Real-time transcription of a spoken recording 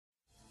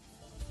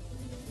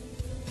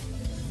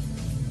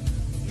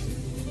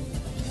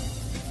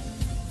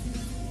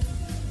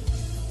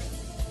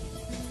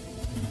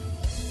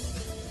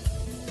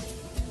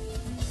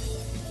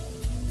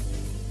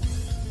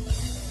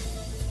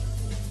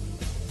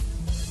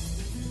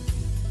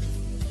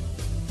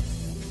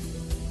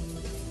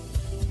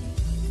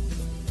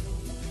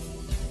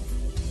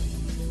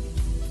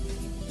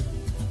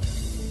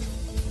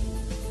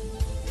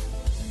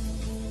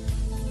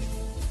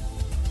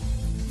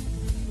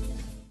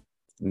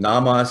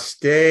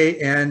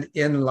Namaste and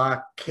in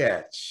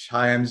Lak'ech.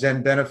 Hi, I'm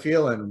Zen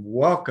Benefiel, and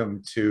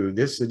welcome to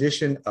this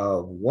edition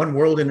of One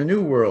World in a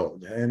New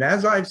World. And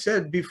as I've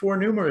said before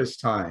numerous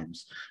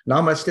times,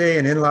 Namaste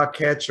and in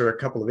Lak'ech are a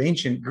couple of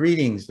ancient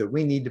greetings that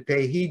we need to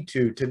pay heed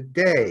to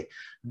today,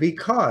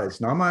 because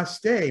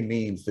Namaste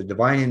means the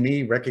divine in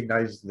me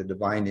recognizes the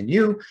divine in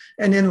you,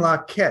 and in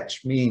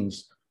Lak'ech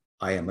means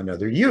I am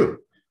another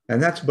you.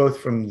 And that's both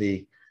from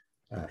the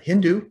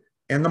Hindu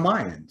and the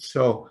Mayan.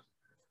 So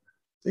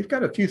they've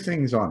got a few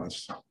things on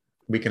us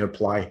we can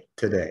apply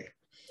today.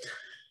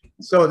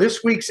 So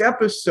this week's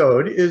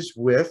episode is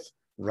with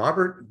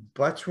Robert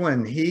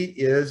Butswin. He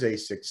is a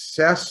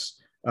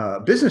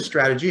business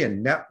strategy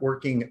and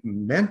networking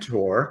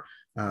mentor.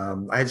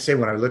 I'd say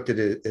when I looked at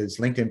his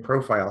LinkedIn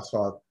profile, I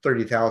saw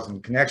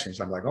 30,000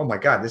 connections. I'm like, oh my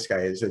God, this guy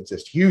is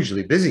just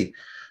hugely busy.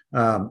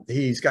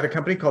 He's got a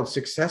company called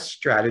Success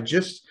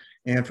Strategist.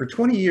 And for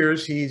 20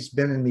 years, he's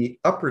been in the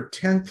upper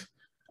 10th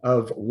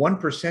of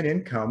 1%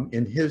 income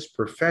in his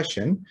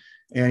profession.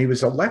 And he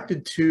was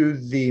elected to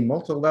the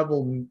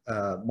Multi-Level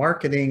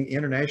Marketing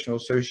International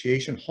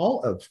Association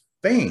Hall of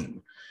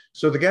Fame.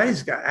 So the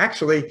guy's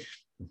actually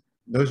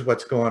knows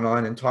what's going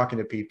on and talking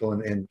to people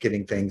and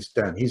getting things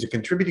done. He's a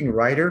contributing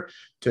writer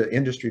to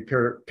industry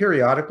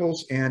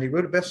periodicals, and he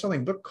wrote a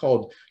best-selling book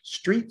called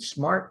Street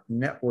Smart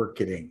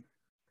Networking.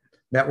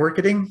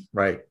 Networking?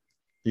 Right.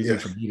 Easy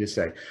Yes. for me to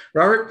say.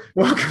 Robert,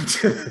 welcome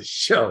to the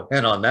show.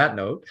 And on that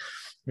note,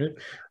 I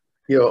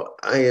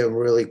am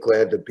really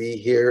glad to be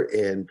here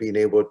and being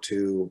able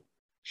to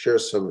share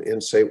some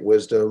insight,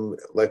 wisdom,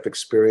 life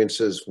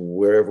experiences,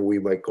 wherever we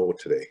might go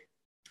today.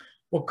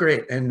 Well,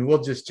 great. And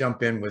we'll just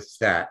jump in with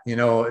that.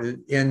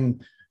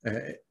 And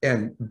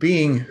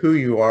being who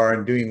you are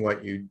and doing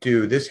what you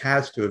do, this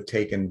has to have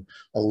taken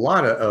a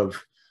lot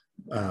of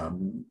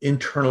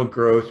internal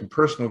growth and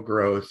personal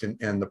growth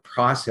and the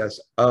process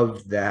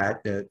of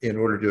that in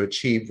order to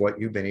achieve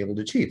what you've been able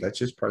to achieve. That's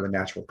just part of the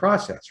natural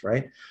process,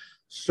 right?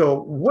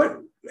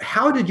 So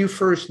how did you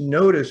first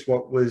notice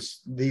what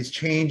was these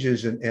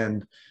changes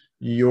and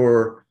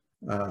your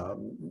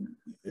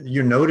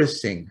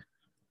noticing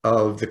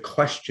of the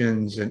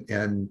questions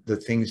and the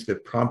things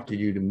that prompted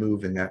you to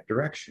move in that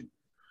direction?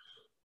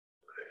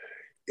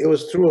 It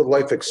was through a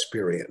life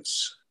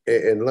experience.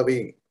 And let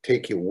me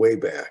take you way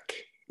back.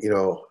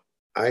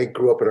 I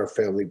grew up in our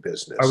family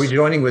business. Are we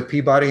joining with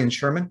Peabody and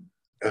Sherman?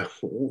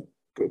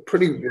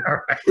 Pretty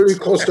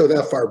close to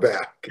that far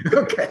back.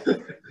 Okay.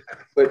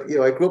 But,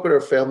 I grew up in our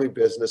family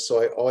business,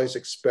 so I always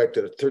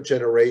expected a third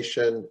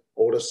generation,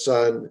 oldest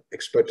son,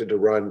 expected to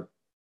run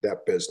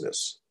that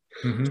business.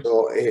 Mm-hmm.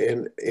 So,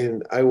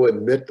 and I will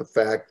admit the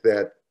fact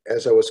that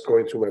as I was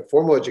going through my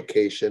formal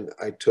education,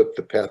 I took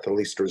the path of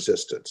least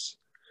resistance.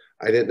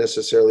 I didn't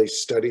necessarily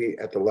study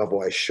at the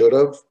level I should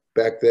have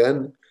back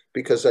then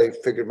because I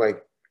figured my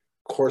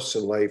course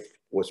in life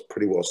was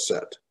pretty well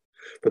set.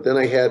 But then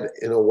I had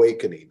an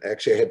awakening.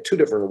 Actually, I had two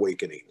different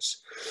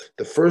awakenings.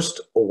 The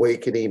first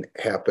awakening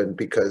happened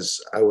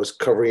because I was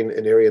covering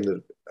an area in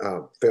the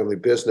family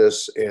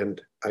business,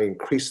 and I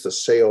increased the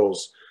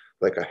sales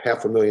like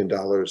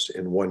 $500,000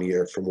 in 1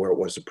 year from where it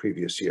was the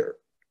previous year.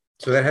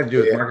 So that had to do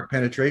with market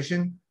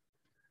penetration?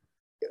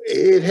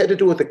 It had to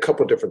do with a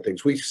couple of different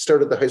things. We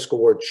started the high school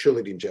award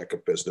cheerleading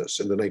jacket business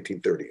in the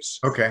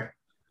 1930s. Okay.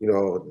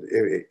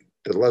 The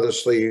leather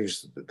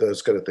sleeves,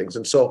 those kind of things.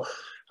 And so,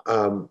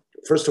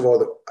 first of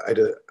all, I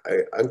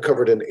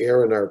uncovered an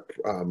error in our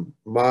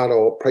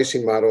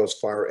pricing model as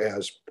far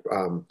as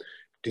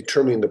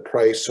determining the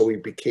price. So we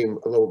became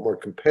a little more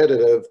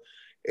competitive.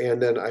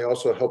 And then I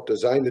also helped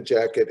design the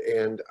jacket,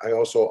 and I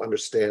also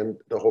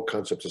understand the whole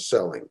concept of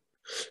selling.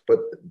 But,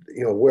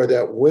 where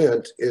that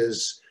went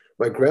is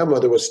my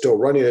grandmother was still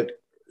running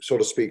it, so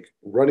to speak,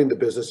 running the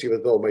business,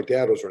 even though my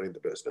dad was running the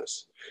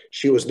business.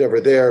 She was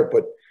never there,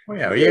 but... Well,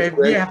 yeah, you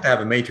have to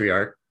have a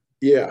matriarch.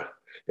 Yeah.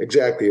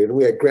 Exactly. And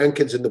we had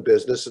grandkids in the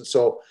business. And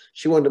so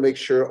she wanted to make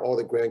sure all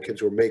the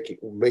grandkids were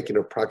making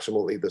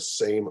approximately the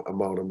same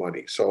amount of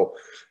money. So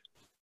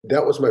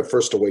that was my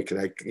first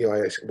awakening. I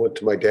went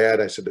to my dad.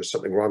 I said, there's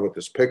something wrong with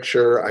this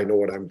picture. I know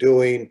what I'm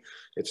doing.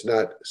 It's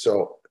not.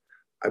 So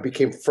I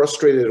became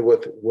frustrated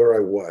with where I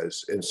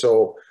was. And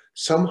so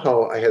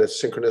somehow I had a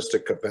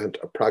synchronistic event,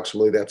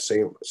 approximately that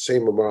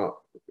same amount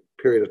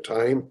period of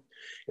time.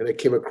 And I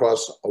came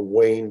across a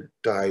Wayne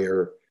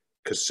Dyer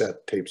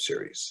cassette tape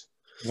series.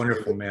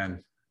 Wonderful,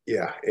 man.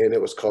 Yeah, and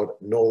it was called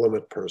No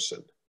Limit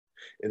Person.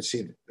 And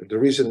see, the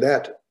reason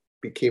that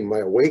became my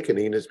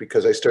awakening is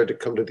because I started to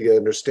come to the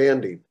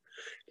understanding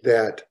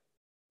that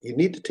you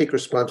need to take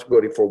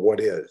responsibility for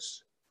what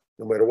is,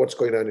 no matter what's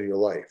going on in your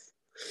life,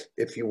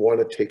 if you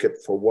want to take it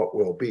for what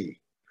will be.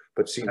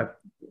 But see,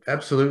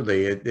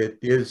 absolutely, it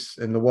is,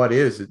 and the what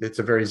is, it's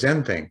a very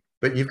Zen thing.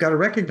 But you've got to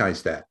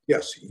recognize that.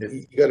 Yes,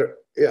 you got to.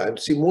 Yeah, and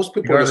see, most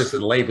people, regardless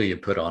of the label you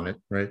put on it,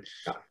 right?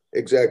 Yeah.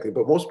 Exactly.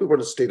 But most people are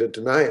in a state of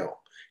denial.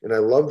 And I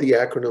love the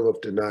acronym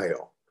of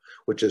denial,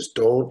 which is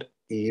don't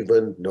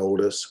even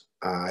notice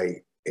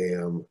I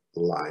am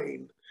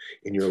lying.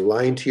 And you're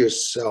lying to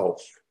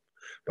yourself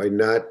by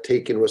not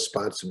taking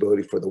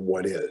responsibility for the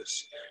what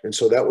is. And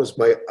so that was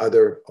my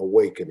other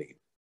awakening.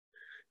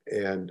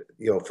 And,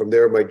 from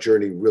there, my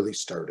journey really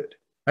started.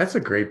 That's a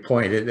great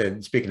point.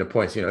 And speaking of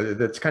points,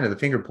 that's kind of the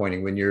finger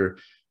pointing. When you're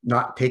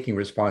not taking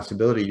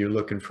responsibility, you're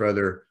looking for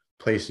other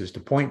places to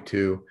point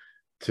to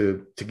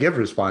give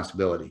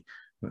responsibility.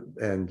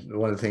 And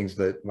one of the things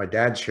that my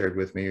dad shared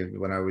with me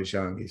when I was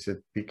young, he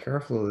said, be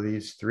careful of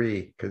these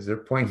three because they're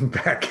pointing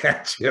back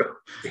at you,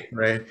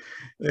 right?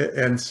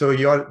 And so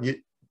you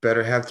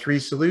better have three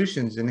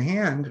solutions in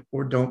hand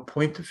or don't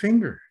point the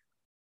finger.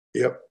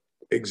 Yep,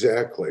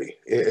 exactly.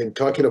 And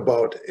talking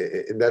about,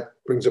 and that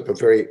brings up a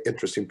very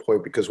interesting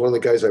point, because one of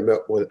the guys I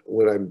met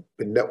when I've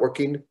been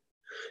networking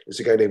is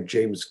a guy named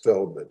James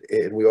Feldman.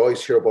 And we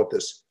always hear about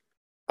this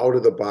out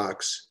of the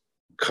box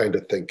kind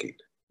of thinking.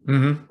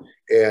 Mm-hmm.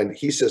 And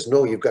he says,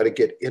 no, you've got to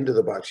get into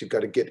the box. You've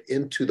got to get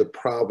into the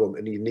problem,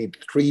 and you need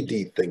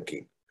 3D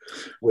thinking,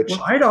 which...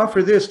 Well, I'd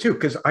offer this too,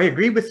 because I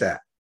agree with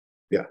that.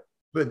 Yeah.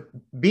 But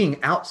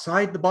being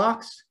outside the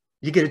box,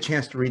 you get a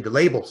chance to read the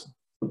labels.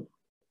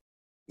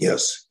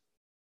 Yes.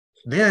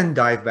 Then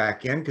dive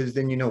back in, because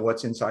then you know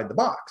what's inside the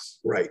box.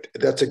 Right.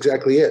 That's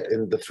exactly it.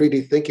 And the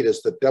 3D thinking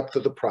is the depth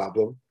of the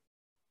problem,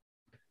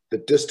 the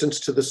distance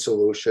to the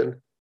solution,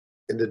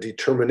 and the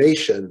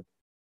determination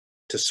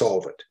to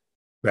solve it.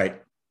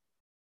 Right.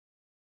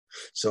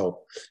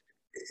 So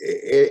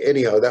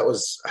anyhow, I thought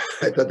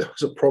that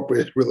was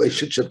appropriate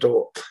relationship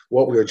to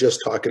what we were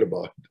just talking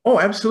about. Oh,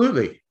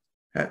 absolutely.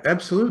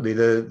 Absolutely.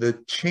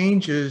 The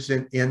changes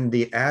in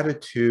the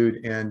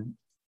attitude and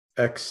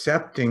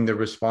accepting the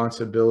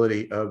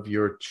responsibility of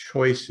your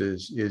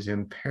choices is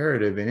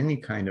imperative in any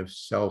kind of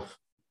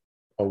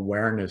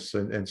self-awareness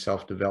and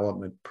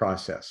self-development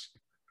process.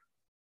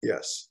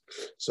 Yes.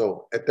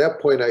 So at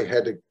that point, I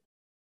had to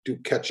do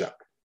catch-up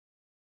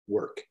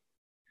work.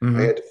 Mm-hmm.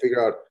 I had to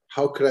figure out,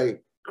 how could I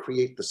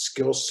create the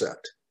skill set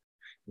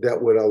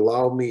that would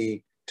allow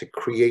me to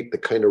create the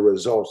kind of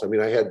results? I mean,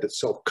 I had the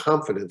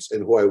self-confidence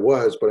in who I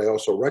was, but I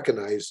also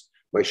recognized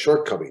my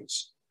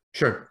shortcomings.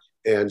 Sure.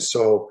 And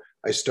so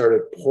I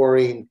started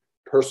pouring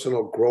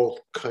personal growth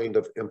kind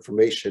of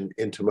information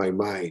into my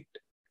mind.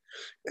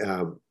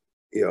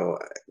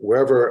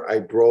 Wherever I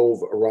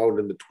drove around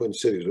in the Twin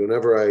Cities,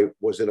 whenever I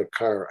was in a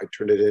car, I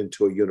turned it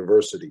into a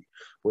university.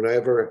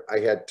 Whenever I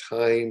had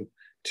time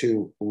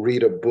to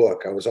read a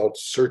book, I was out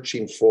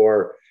searching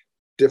for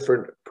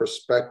different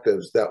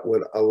perspectives that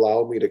would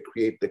allow me to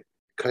create the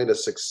kind of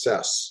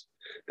success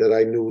that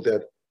I knew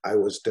that I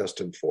was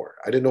destined for.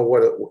 I didn't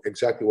know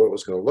exactly what it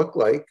was going to look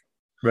like.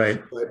 Right.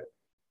 But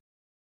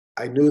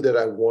I knew that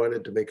I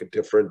wanted to make a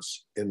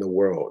difference in the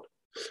world.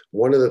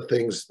 One of the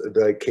things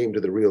that I came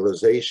to the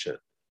realization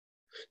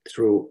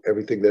through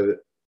everything that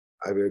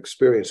I've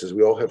experienced is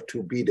we all have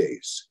two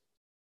B-days,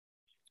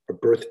 a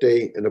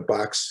birthday and a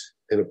box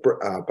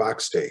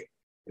day.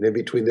 And in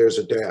between there's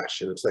a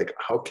dash. And it's like,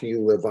 how can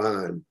you live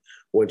on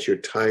once your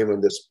time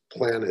on this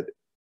planet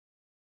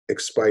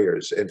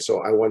expires? And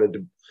so I wanted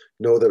to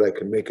know that I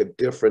could make a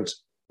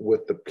difference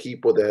with the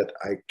people that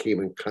I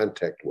came in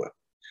contact with,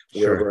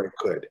 wherever I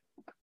could.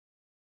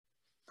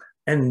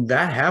 And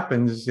that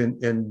happens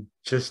in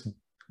just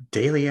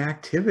daily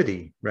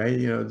activity, right?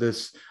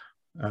 This,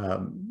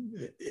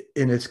 and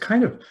it's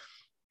kind of,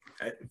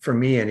 for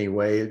me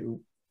anyway,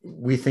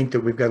 we think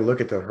that we've got to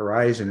look at the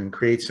horizon and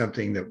create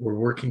something that we're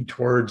working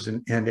towards,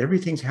 and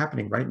everything's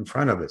happening right in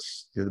front of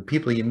us. The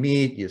people you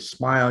meet, you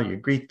smile, you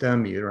greet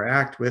them, you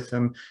interact with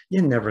them.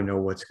 You never know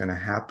what's going to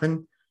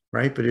happen,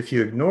 right? But if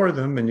you ignore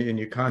them and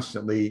you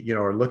constantly,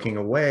 are looking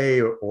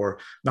away or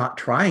not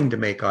trying to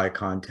make eye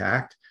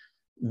contact,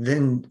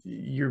 then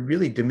you're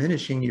really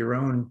diminishing your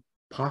own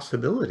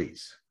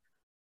possibilities.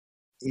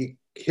 You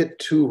hit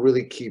two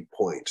really key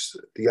points: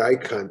 the eye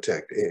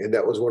contact, and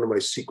that was one of my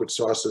secret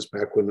sauces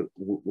back when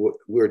we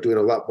were doing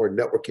a lot more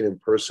networking in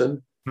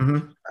person.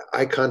 Mm-hmm.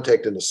 Eye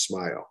contact and a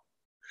smile.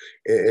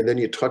 And then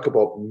you talk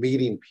about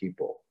meeting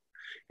people,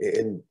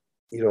 and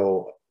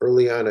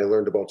early on I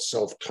learned about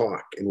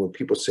self-talk, and when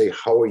people say,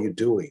 how are you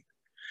doing,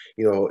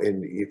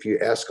 and if you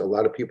ask a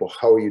lot of people,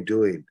 how are you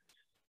doing,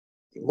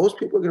 most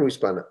people are going to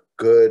respond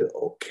good,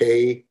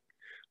 okay.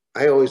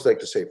 I always like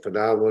to say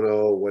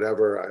phenomenal,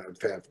 whatever, I'm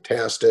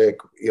fantastic.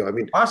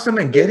 Awesome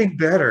and getting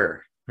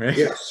better. Right?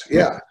 Yes,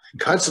 yeah,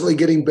 constantly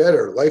getting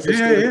better. Life is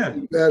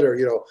getting better,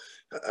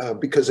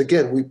 because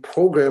again, we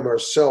program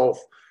ourselves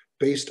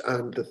based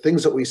on the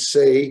things that we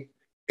say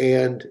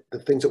and the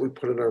things that we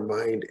put in our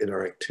mind in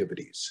our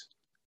activities.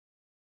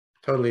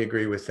 Totally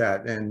agree with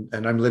that. And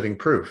I'm living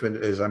proof, and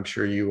as I'm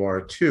sure you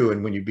are too.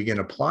 And when you begin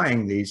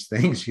applying these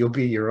things, you'll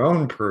be your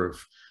own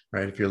proof,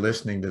 right? If you're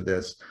listening to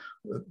this.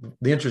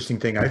 The interesting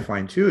thing I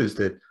find too is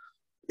that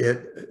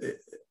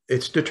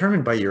it's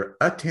determined by your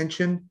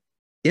attention,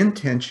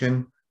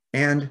 intention,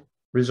 and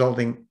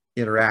resulting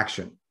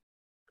interaction.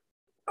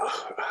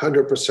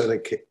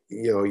 100%.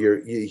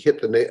 You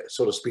hit the nail,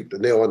 so to speak, the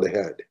nail on the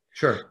head.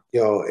 Sure.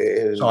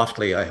 And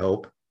softly, I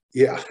hope.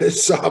 Yeah,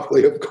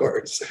 softly, of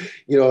course.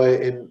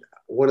 And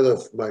one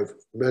of my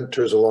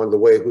mentors along the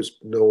way, who's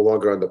no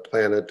longer on the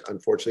planet,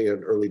 unfortunately,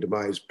 an early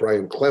demise,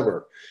 Brian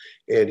Clemmer,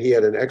 and he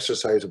had an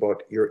exercise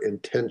about your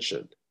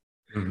intention.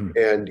 Mm-hmm.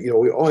 And,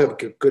 we all have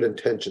good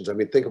intentions. I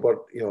mean, think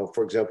about,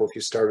 for example, if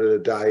you started a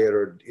diet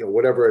or,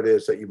 whatever it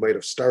is that you might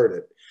have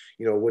started,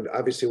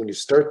 when you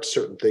start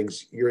certain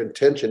things, your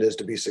intention is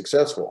to be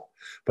successful.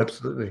 But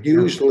Absolutely.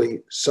 usually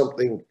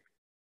something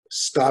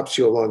stops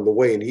you along the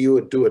way. And he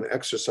would do an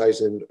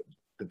exercise in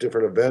the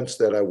different events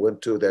that I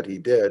went to that he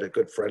did. A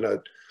good friend, I'd,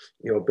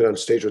 been on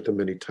stage with him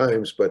many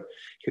times, but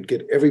he'd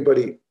get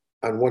everybody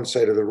on one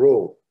side of the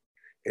room.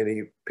 And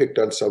he picked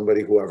on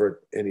somebody,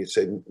 whoever, and he'd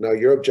say, now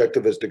your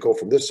objective is to go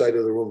from this side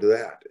of the room to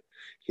that.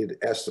 He'd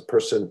ask the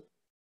person,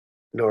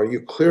 now, are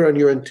you clear on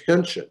your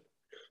intention?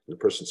 And the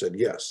person said,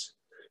 yes.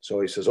 So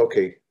he says,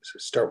 okay,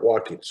 start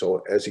walking.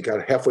 So as he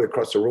got halfway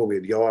across the room,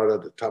 he'd yell out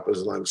at the top of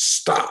his lungs,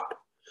 stop.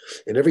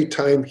 And every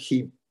time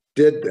he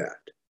did that,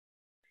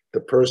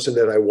 the person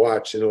that I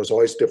watched, and it was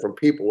always different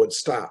people, would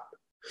stop.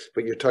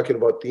 But you're talking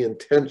about the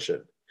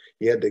intention.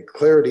 He had the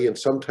clarity, and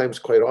sometimes,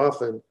 quite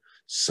often,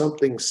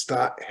 something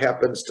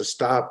happens to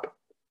stop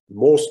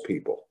most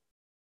people.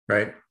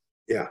 Right.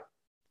 Yeah.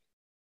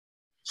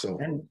 So,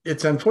 and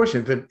it's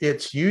unfortunate, but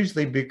it's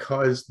usually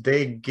because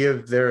they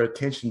give their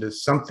attention to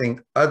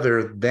something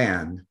other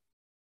than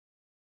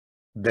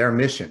their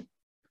mission.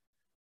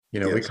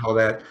 yes. We call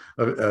that,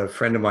 a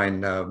friend of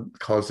mine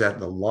calls that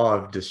the law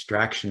of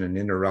distraction and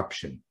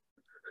interruption.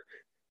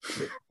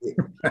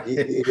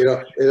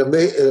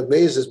 It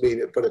amazes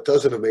me, but it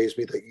doesn't amaze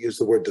me that you use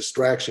the word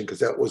distraction, because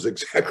that was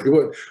exactly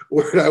what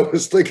word I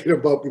was thinking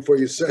about before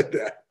you said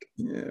that.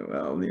 Yeah,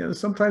 well,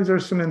 sometimes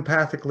there's some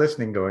empathic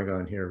listening going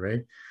on here,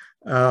 right?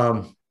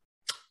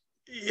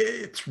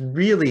 It's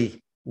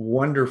really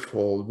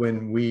wonderful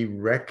when we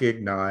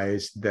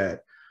recognize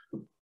that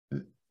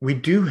we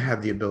do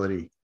have the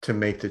ability to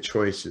make the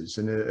choices.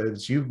 And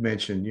as you've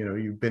mentioned,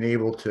 you've been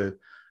able to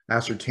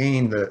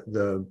ascertain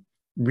the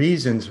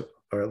reasons,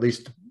 or at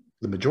least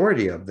the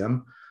majority of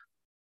them,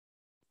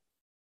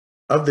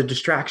 of the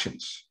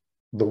distractions,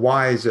 the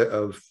whys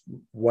of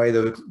why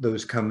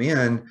those come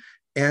in,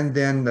 and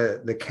then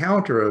the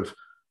counter of,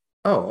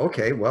 oh,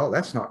 okay, well,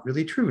 that's not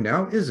really true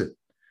now, is it?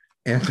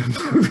 And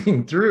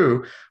moving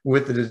through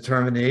with the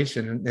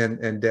determination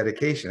and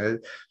dedication.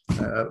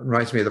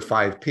 Reminds me of the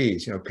 5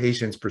 Ps,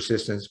 patience,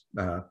 persistence,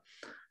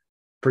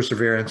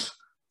 perseverance,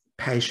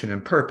 passion,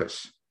 and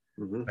purpose.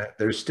 Mm-hmm.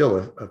 There's still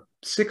a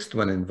 6th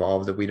one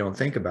involved that we don't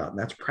think about, and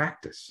that's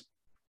practice.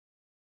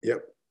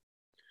 Yep.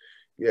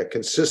 Yeah,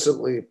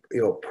 consistently,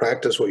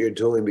 practice what you're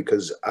doing,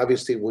 because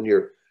obviously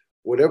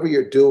whatever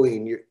you're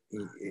doing,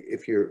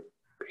 if you're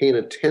paying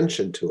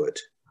attention to it,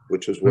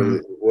 which was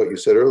what you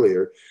said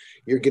earlier,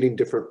 you're getting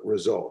different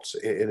results.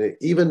 And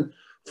even,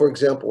 for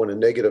example, when a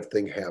negative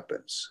thing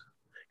happens,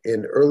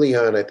 and early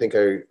on, I think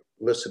I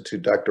listened to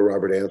Dr.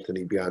 Robert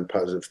Anthony, Beyond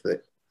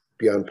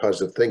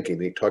Positive Thinking.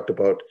 He talked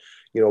about,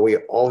 we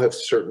all have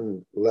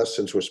certain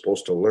lessons we're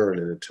supposed to learn.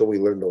 And until we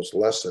learn those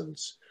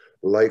lessons,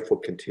 life will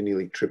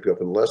continually trip you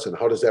up in lesson.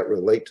 How does that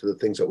relate to the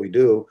things that we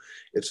do?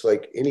 It's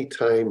like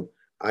anytime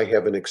I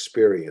have an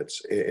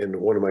experience, and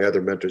one of my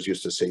other mentors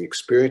used to say,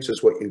 experience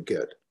is what you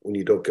get when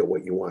you don't get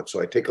what you want.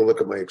 So I take a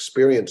look at my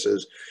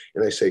experiences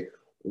and I say,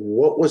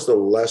 what was the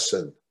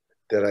lesson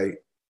that I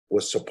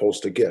was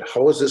supposed to get?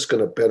 How is this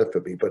going to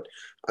benefit me? But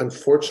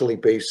unfortunately,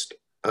 based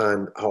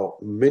on how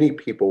many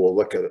people will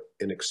look at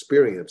an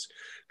experience,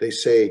 they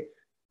say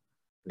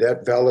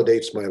that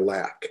validates my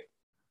lack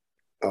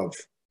of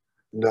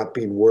not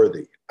being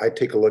worthy. I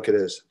take a look at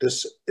it as,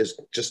 this is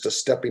just a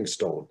stepping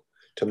stone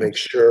to make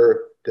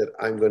sure that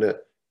I'm going to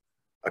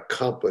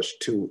accomplish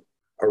to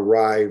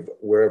arrive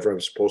wherever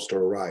I'm supposed to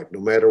arrive, no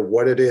matter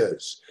what it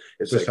is.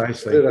 It's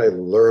Precisely. Like, what did I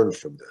learn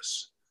from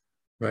this?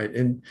 Right.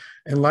 And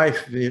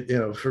life,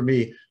 for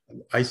me,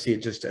 I see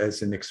it just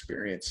as an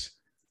experience,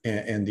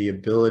 and the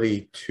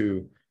ability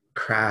to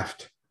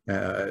craft.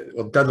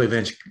 Well, Dudley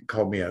Lynch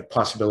called me a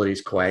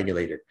possibilities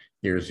coagulator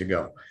years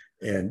ago.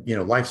 And,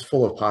 life's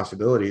full of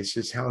possibilities.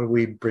 Just how do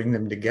we bring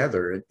them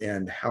together,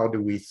 and how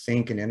do we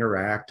think and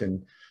interact,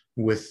 and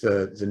with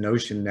the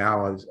notion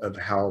now of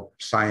how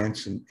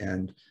science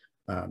and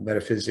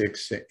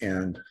metaphysics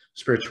and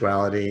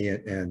spirituality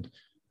and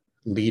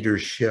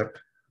leadership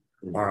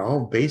are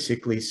all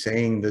basically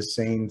saying the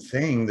same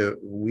thing, that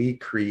we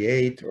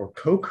create or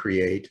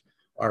co-create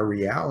our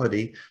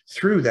reality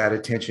through that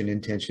attention,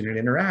 intention, and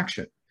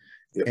interaction.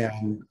 Yep.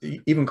 And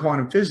even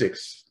quantum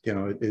physics,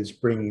 is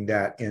bringing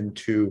that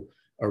into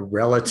a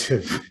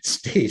relative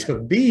state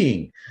of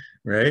being,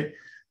 right?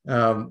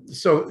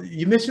 So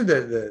you mentioned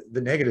the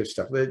negative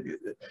stuff.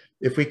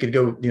 If we could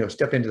go,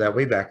 step into that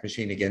Wayback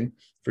Machine again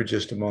for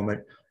just a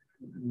moment,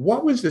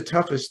 what was the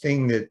toughest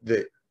thing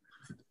that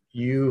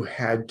you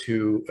had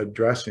to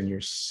address in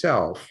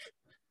yourself,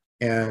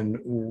 and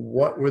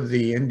what were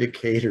the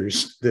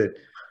indicators that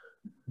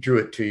drew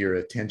it to your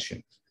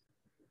attention?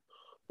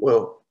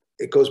 Well,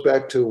 it goes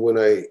back to when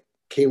I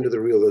came to the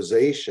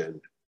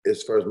realization,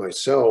 as far as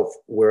myself,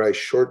 where I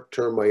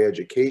short-term my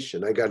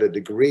education. I got a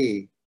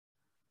degree,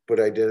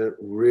 but I didn't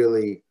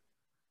really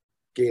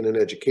gain an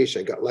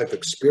education. I got life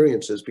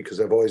experiences because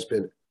I've always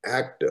been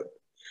active.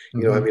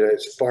 You know, I Mhm. mean,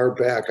 as far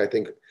back, I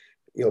think,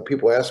 you know,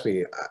 people ask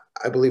me,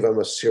 I believe I'm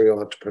a serial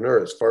entrepreneur.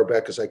 As far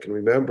back as I can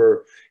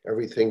remember,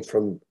 everything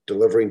from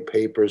delivering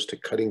papers to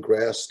cutting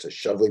grass to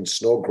shoveling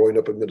snow growing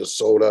up in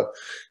Minnesota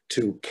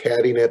to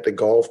caddying at the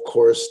golf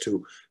course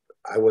to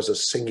I was a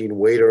singing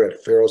waiter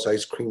at Farrell's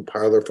Ice Cream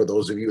Parlor, for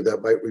those of you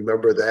that might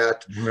remember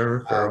that.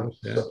 Remember Farrell's?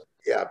 Yeah. So,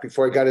 yeah,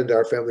 before I got into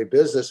our family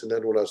business, and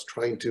then when I was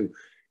trying to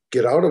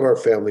get out of our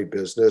family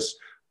business,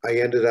 I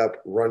ended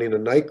up running a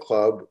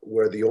nightclub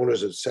where the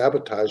owners had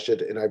sabotaged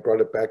it, and I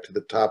brought it back to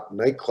the top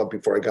nightclub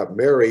before I got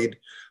married.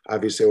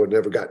 Obviously, I would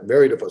never got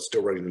married if I was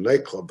still running a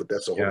nightclub, but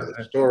that's a whole Yeah.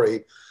 other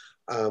story.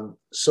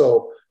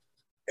 So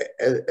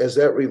as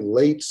that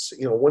relates,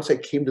 you know, once I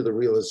came to the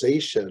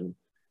realization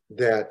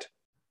that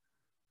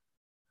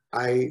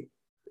I,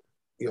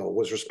 you know,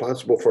 was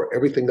responsible for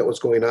everything that was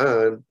going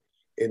on,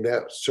 and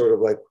that sort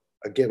of like,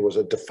 again, was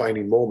a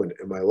defining moment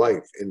in my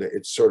life. And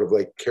it sort of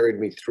like carried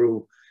me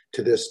through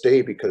to this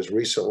day, because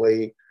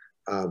recently,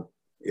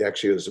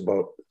 actually it was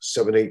about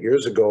 7, 8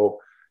 years ago,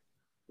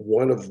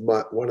 one of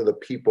the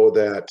people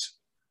that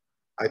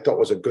I thought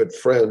was a good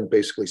friend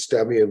basically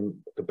stabbed me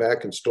in the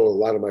back and stole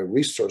a lot of my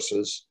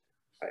resources,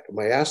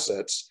 my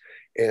assets.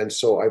 And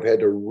so I've had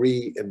to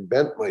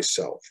reinvent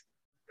myself.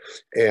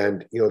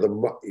 And, you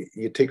know,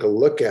 you take a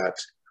look at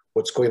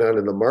what's going on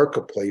in the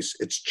marketplace,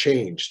 it's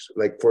changed.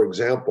 Like, for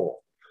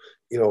example,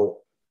 you know,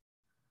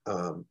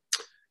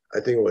 I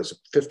think it was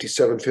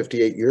 57,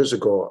 58 years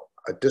ago,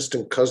 a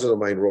distant cousin of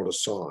mine wrote a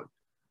song.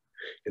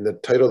 And the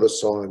title of the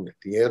song,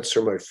 The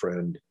Answer, My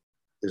Friend,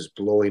 is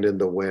Blowing in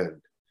the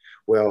Wind.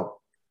 Well,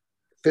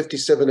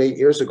 57, 8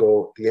 years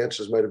ago, the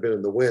answers might have been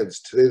in the winds.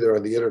 Today they're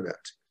on the internet.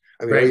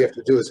 I mean, Right.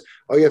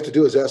 all you have to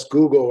do is ask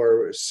Google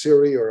or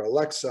Siri or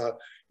Alexa,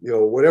 you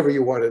know, whatever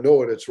you want to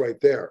know, and it's right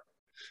there.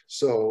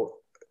 So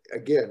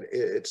again,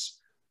 it's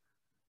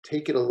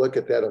taking a look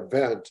at that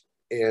event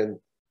and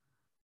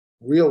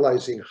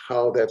realizing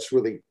how that's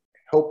really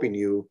helping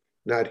you,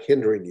 not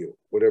hindering you,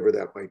 whatever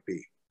that might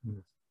be.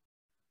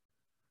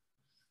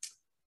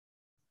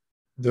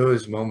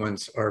 Those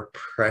moments are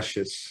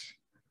precious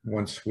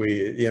once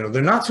we, you know,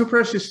 they're not so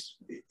precious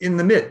in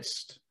the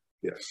midst.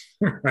 Yes.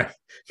 Right.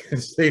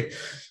 Because they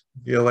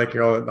feel like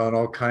you're on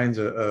all kinds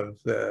of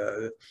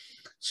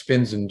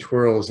spins and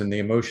twirls and the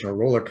emotional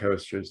roller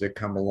coasters that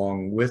come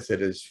along with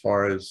it, as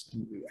far as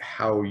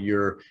how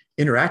you're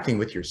interacting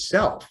with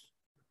yourself.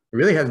 It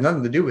really has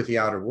nothing to do with the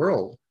outer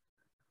world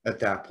at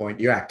that point.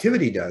 Your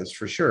activity does,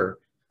 for sure.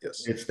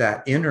 Yes. It's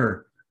that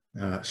inner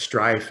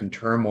strife and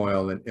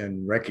turmoil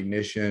and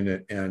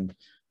recognition and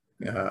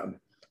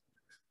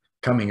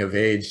coming of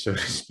age, so to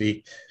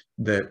speak,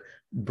 that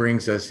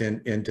brings us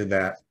into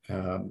that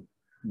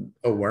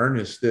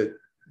awareness that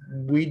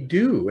we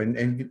do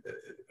and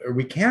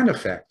we can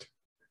affect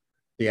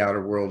the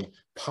outer world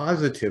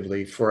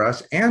positively for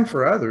us and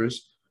for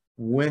others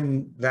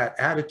when that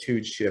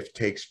attitude shift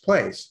takes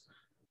place.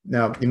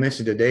 Now, you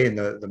mentioned today in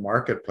the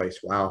marketplace,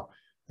 wow,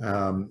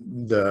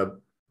 the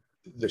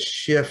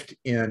shift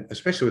in,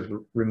 especially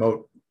with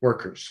remote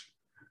workers,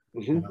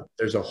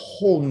 there's a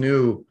whole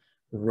new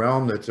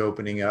realm that's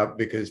opening up,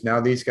 because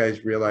now these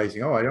guys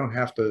realizing, oh, I don't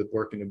have to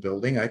work in a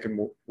building. I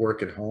can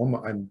work at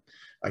home.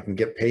 I can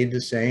get paid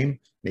the same,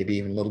 maybe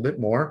even a little bit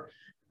more.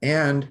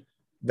 And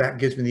that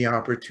gives me the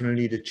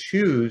opportunity to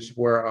choose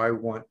where I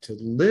want to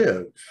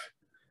live.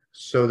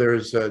 So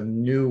there's a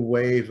new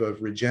wave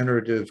of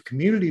regenerative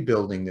community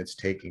building that's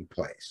taking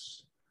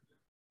place,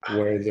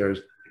 where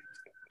there's,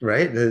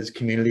 right, there's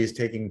communities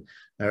taking,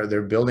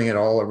 they're building it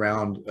all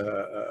around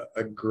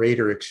a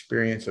greater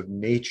experience of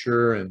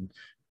nature and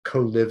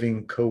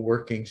co-living,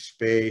 co-working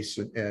space,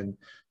 and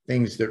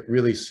things that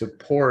really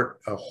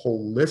support a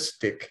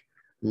holistic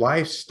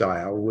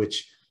lifestyle,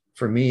 which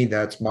for me,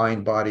 that's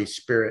mind, body,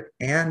 spirit,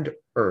 and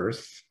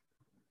earth.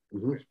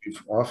 We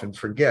often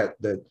forget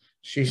that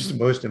she's the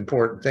most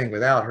important thing.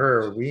 Without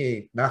her, we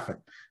ain't nothing.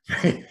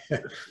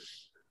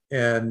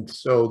 And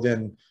so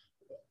then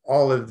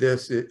all of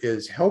this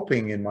is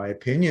helping, in my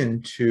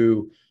opinion,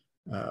 to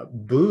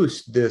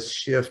boost this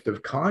shift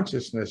of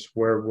consciousness,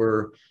 where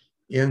we're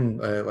in,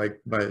 like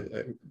my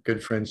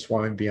good friend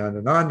Swami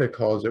Bhayananda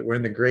calls it, we're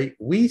in the great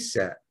we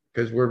set,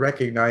 because we're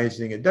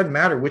recognizing it doesn't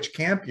matter which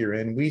camp you're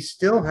in, we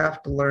still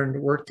have to learn to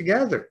work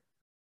together.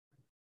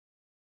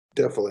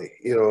 Definitely.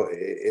 You know,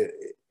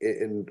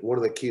 and one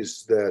of the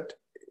keys that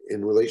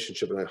in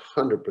relationship, and I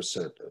 100%,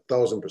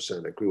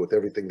 1,000% agree with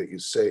everything that you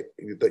say,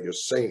 that you're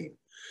saying,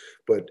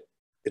 but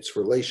it's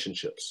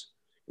relationships.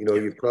 You know,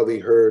 you've probably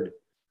heard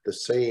the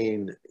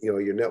saying, you know,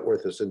 your net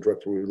worth is in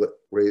direct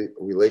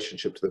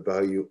relationship to the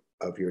value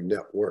of your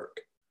network.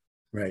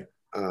 Right.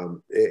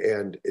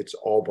 And it's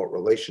all about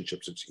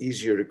relationships. It's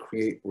easier to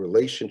create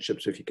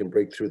relationships if you can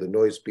break through the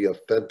noise, be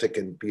authentic,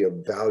 and be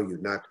of value,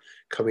 not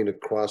coming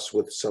across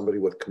with somebody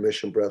with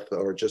commission breath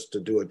or just to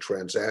do a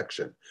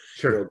transaction.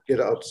 Sure. You know, get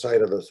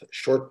outside of the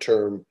short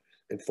term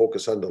and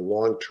focus on the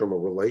long term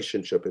of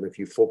relationship. And if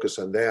you focus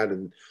on that,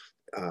 and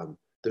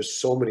there's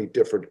so many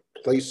different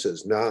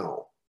places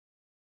now,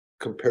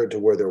 compared to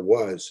where there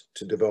was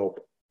to develop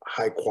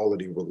high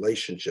quality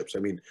relationships. I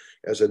mean,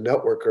 as a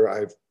networker,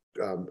 I've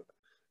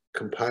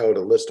compiled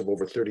a list of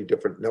over 30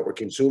 different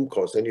networking Zoom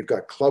calls. Then you've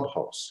got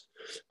Clubhouse,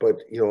 but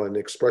an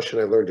expression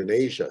I learned in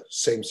Asia,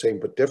 same,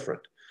 but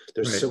different.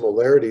 There's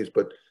similarities,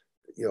 but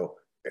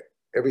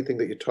everything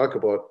that you talk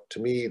about, to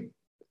me,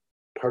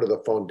 part of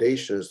the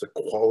foundation is the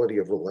quality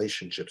of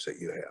relationships that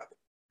you have.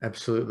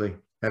 Absolutely.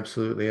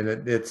 And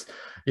it's,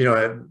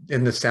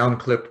 in the sound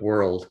clip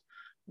world,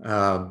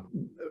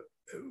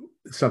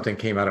 something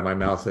came out of my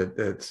mouth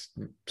that's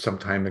some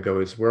time ago,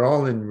 is we're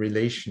all in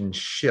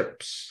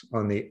relationships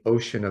on the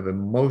ocean of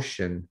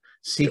emotion,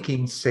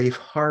 seeking safe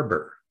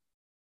harbor.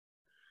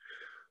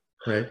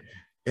 Right.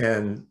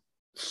 And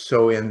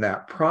so in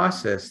that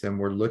process, then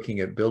we're looking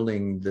at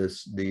building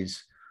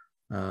these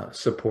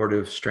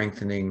supportive,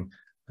 strengthening,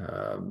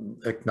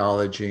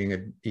 acknowledging,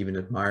 and even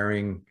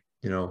admiring,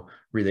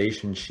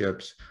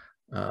 relationships,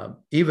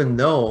 even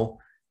though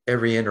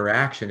every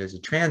interaction is a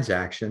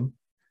transaction,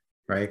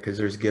 right? Because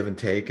there's give and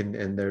take,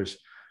 and there's,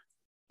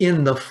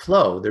 in the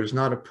flow, there's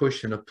not a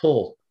push and a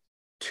pull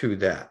to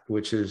that,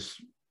 which is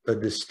a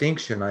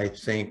distinction, I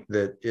think,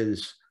 that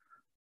is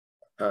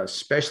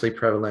especially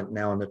prevalent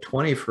now in the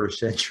 21st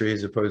century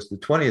as opposed to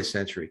the 20th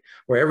century,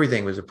 where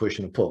everything was a push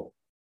and a pull.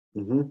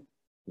 Mm-hmm.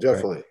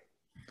 Definitely. Right?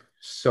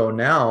 So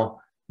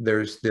now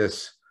there's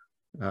this,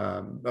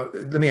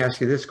 let me ask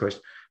you this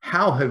question.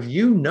 How have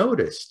you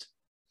noticed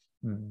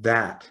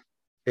that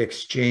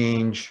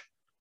exchange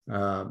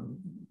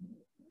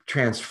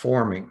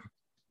transforming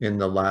in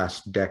the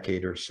last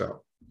decade or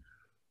so?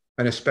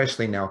 And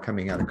especially now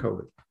coming out of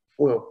COVID.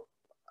 Well,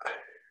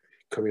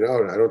 coming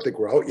out, I don't think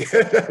we're out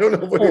yet. I don't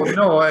know. Oh,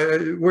 no,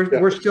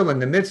 we're still in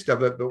the midst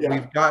of it, but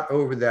we've got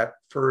over that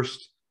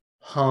first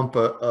hump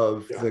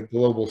of the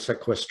global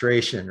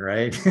sequestration,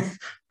 right?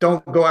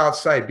 Don't go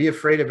outside, be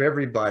afraid of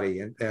everybody.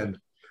 And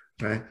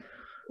right.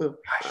 Well,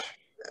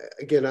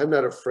 again, I'm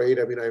not afraid.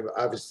 I mean, I'm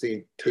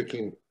obviously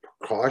taking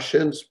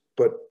precautions,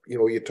 but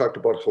you talked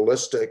about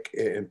holistic,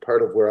 and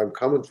part of where I'm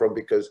coming from,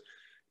 because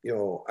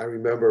I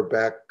remember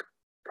back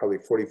probably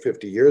 40,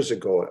 50 years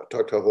ago, I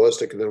talked to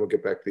holistic, and then we'll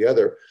get back to the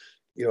other.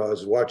 I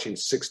was watching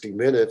 60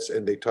 Minutes,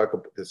 and they talk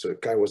about this. A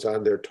guy was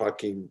on there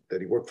talking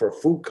that he worked for a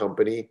food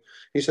company.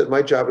 He said,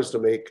 "My job is to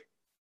make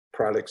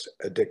products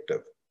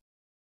addictive.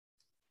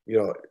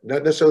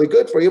 Not necessarily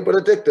good for you, but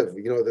addictive.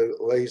 The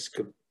Lay's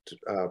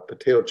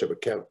potato chip,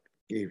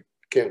 you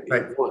can't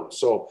eat one."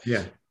 So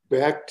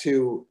back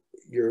to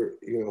your,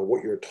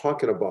 what you're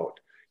talking about.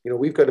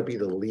 We've got to be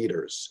the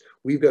leaders.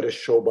 We've got to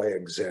show by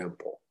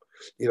example.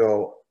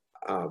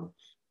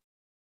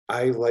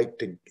 I like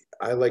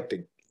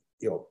to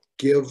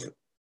give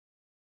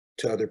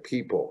to other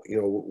people.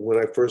 When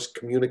I first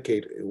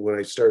communicate, when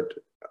I start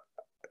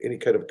any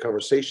kind of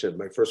conversation,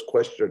 my first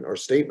question or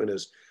statement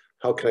is,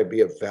 how can I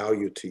be of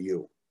value to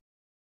you?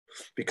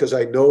 Because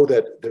I know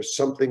that there's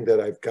something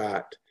that I've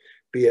got,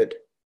 be it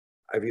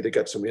I've either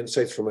got some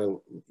insights from my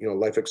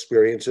life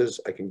experiences,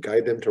 I can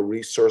guide them to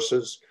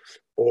resources,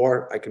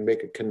 or I can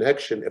make a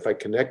connection if I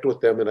connect with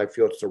them and I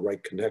feel it's the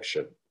right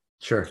connection.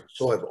 Sure.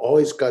 So I've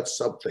always got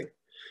something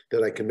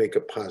that I can make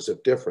a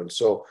positive difference.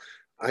 So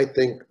I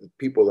think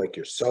people like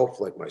yourself,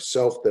 like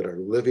myself, that are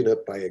living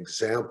it by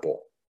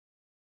example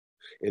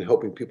and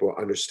helping people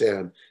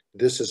understand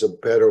this is a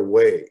better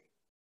way.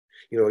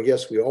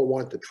 Yes, we all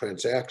want the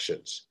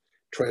transactions.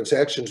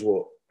 Transactions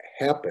will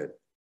happen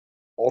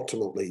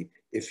ultimately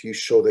if you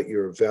show that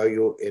you're of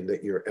value and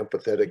that you're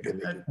empathetic.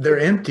 And they're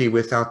empty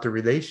without the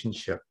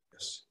relationship.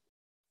 Yes.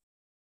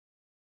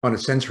 On a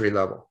sensory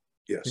level.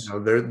 Yes.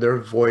 They're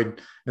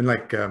void. And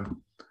like T.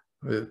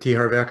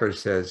 Harv Eker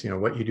says,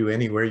 what you do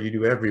anywhere, you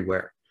do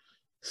everywhere.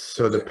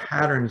 So the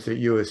patterns that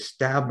you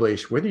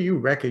establish, whether you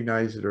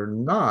recognize it or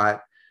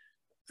not,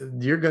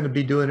 you're going to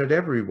be doing it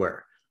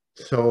everywhere.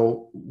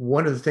 So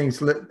one of the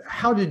things,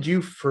 how did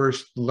you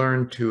first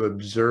learn to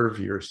observe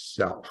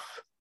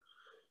yourself?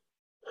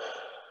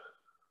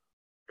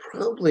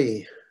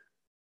 Probably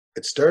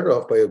it started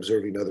off by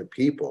observing other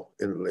people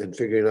and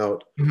figuring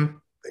out,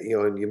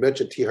 and you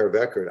mentioned T. Harv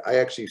Eker. I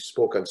actually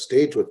spoke on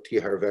stage with T.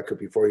 Harv Eker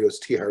before he was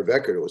T. Harv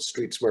Eker. It was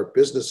Street Smart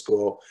Business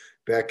School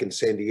back in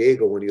San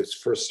Diego when he was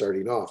first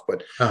starting off.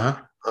 But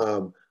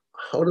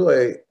how do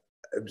I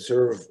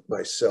observe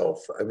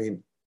myself? I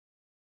mean,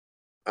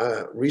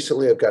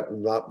 recently I've gotten a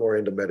lot more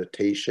into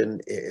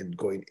meditation and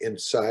going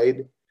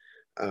inside.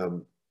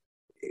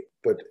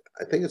 But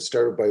I think it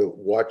started by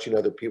watching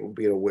other people,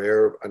 being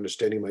aware,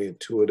 understanding my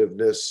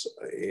intuitiveness.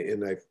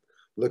 And I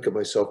look at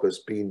myself as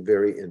being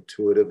very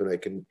intuitive, and I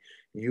can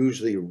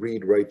usually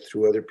read right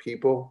through other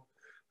people.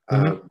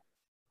 But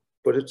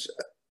it's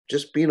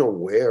just being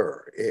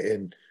aware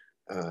and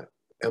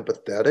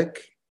empathetic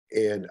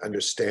and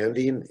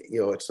understanding.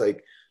 It's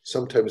like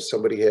sometimes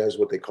somebody has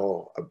what they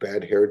call a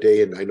bad hair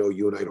day. And I know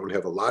you and I don't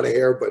have a lot of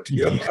hair, but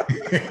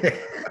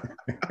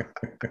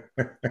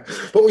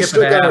but we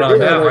still got on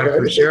that one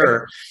for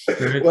sure.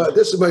 Well,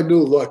 this is my new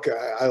look.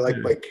 I like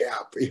my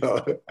cap.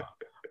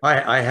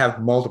 I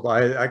have multiple.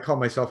 I call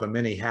myself a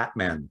mini hat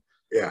man.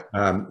 Yeah.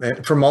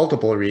 And for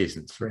multiple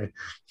reasons, right?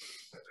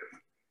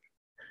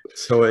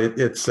 So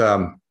it's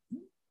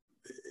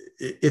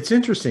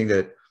interesting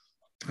that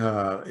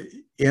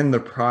in the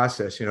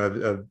process,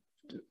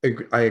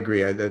 I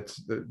agree.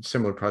 That's a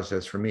similar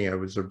process for me. I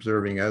was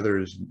observing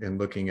others and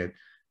looking at,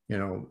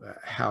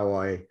 how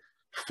I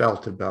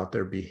felt about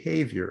their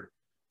behavior.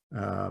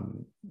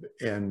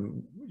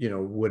 And,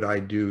 would I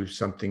do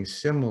something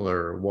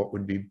similar? What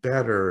would be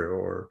better?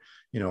 Or,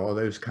 all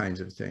those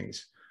kinds of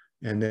things.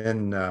 And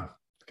then,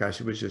 gosh,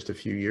 it was just a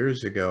few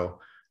years ago.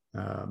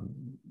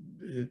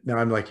 Now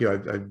I'm like you,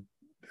 I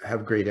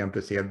have great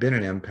empathy. I've been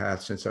an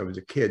empath since I was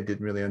a kid,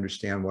 didn't really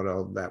understand what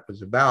all that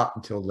was about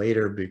until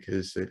later,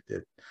 because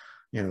there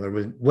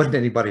wasn't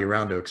anybody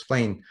around to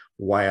explain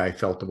why I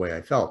felt the way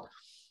I felt.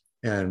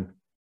 And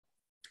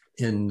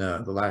in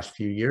the last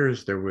few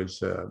years, there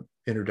was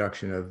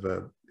introduction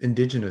of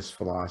indigenous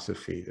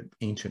philosophy, the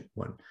ancient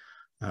one.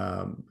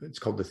 It's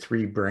called the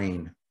three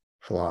brain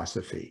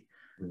philosophy.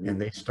 Mm-hmm.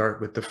 And they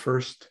start with the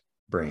first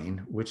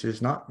brain, which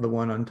is not the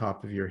one on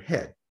top of your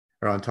head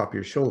or on top of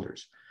your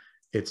shoulders.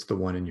 It's the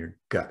one in your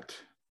gut.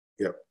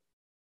 Yep.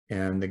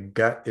 And the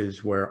gut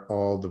is where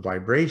all the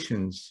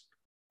vibrations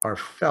are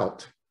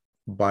felt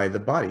by the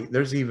body.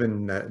 There's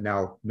even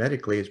now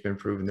medically, it's been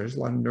proven there's a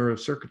lot of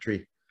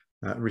neurocircuitry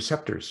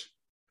receptors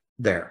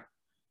there,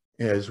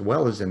 as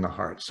well as in the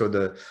heart. So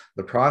the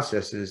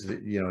process is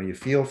that, you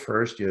feel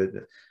first,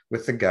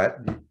 with the gut,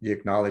 you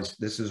acknowledge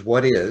this is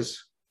what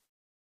is,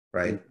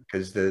 right?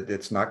 Because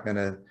it's not going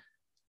to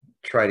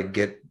try to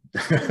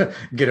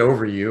get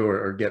over you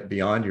or get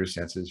beyond your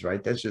senses,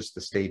 right? That's just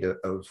the state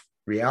of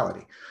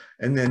reality.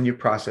 And then you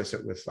process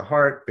it with the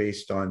heart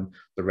based on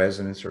the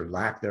resonance or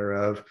lack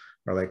thereof.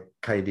 Or like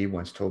Kaidi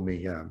once told me,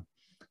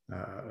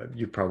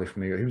 you're probably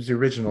familiar, he was the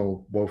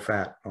original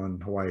Wofat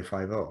on Hawaii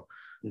Five-0.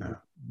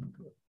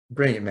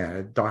 Brilliant man,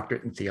 a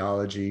doctorate in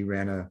theology,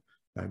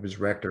 I was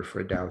rector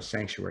for a Taoist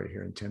sanctuary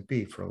here in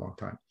Tempe for a long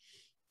time.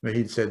 But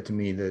he'd said to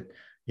me that,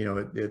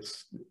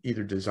 it's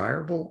either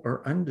desirable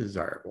or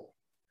undesirable.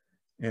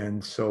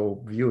 And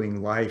so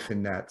viewing life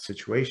in that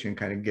situation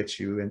kind of gets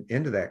you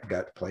into that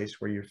gut place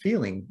where you're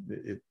feeling,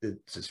 does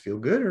this feel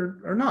good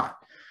or not?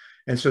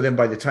 And so then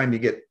by the time you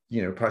get,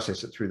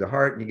 process it through the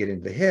heart and you get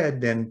into the head,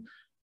 then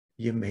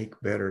you make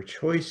better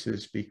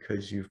choices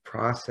because you've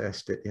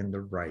processed it in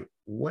the right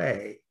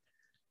way,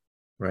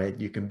 right?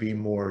 You can be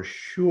more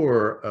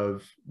sure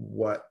of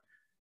what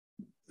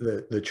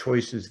the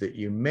choices that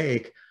you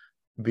make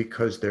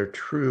because they're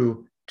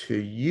true to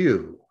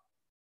you.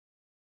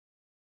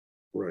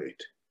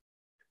 Right.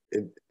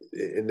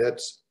 And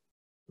that's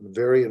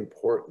very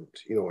important.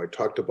 I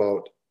talked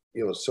about,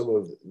 some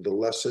of the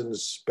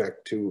lessons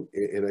back to,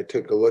 and I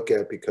took a look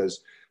at,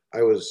 because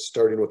I was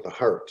starting with the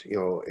heart,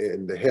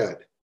 and the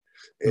head.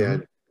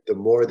 And the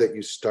more that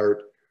you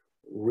start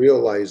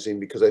realizing,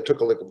 because I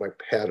took a look at my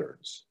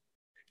patterns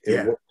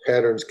and what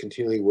patterns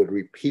continually would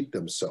repeat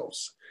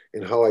themselves,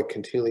 and how I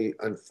continually,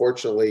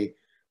 unfortunately,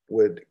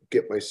 would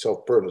get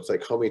myself burned. It's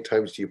like, how many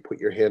times do you put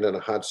your hand on a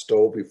hot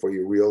stove before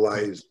you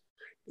realize,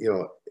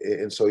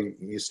 and so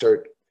you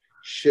start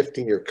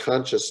shifting your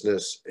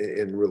consciousness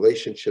in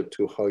relationship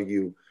to how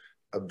you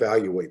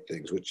evaluate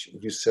things, which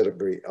you said it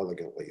very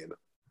elegantly.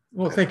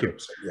 Well, thank you.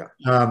 Yeah.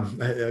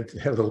 I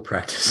had a little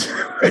practice.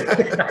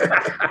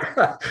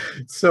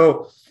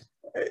 So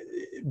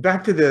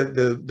back to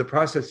the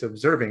process of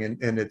observing,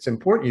 and it's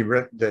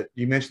important that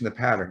you mentioned the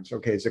patterns.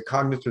 Okay, as a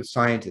cognitive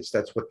scientist,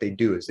 that's what they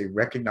do, is they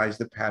recognize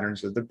the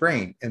patterns of the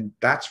brain, and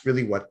that's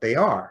really what they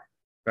are,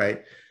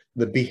 right?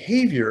 The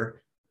behavior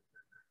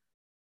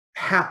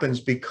happens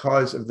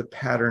because of the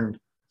pattern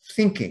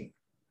thinking.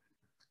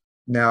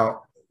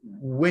 Now,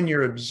 when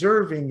you're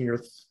observing your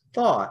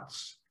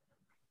thoughts,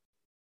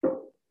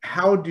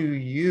 how do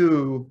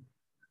you,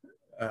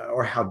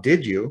 or how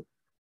did you,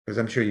 because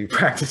I'm sure you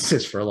practiced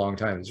this for a long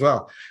time as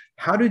well,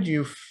 how did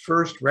you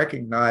first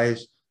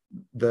recognize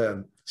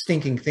the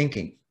stinking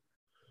thinking?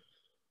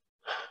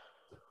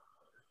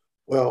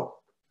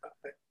 Well,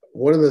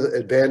 one of the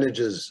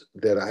advantages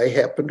that I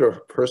happen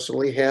to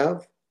personally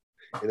have,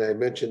 and I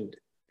mentioned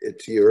it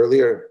to you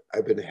earlier,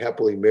 I've been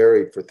happily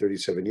married for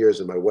 37 years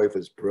and my wife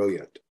is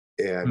brilliant.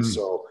 And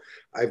so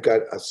I've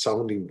got a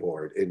sounding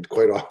board, and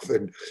quite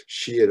often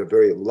she, in a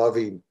very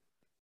loving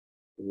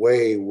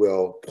way,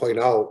 will point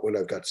out when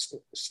I've got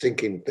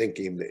stinking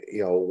thinking,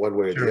 one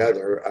way or the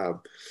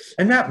other.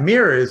 And that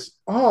mirror is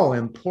all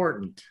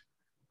important.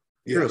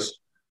 Yes, really.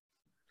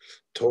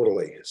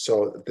 Totally.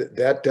 So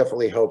that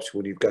definitely helps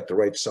when you've got the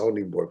right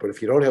sounding board. But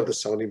if you don't have the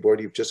sounding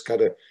board, you've just got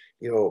to,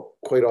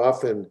 quite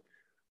often,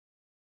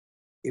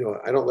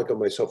 I don't look at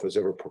myself as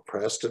ever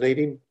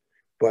procrastinating,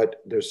 but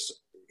there's,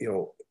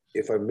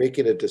 if I'm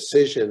making a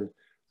decision,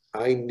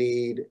 I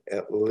need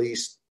at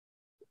least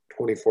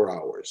 24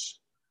 hours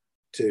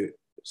to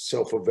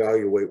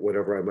self-evaluate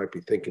whatever I might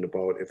be thinking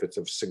about, if it's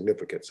of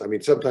significance. I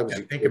mean, sometimes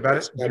you think about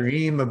it,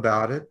 dream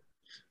about it.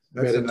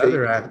 That's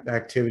another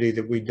activity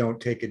that we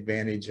don't take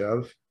advantage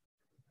of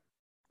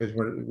because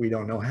we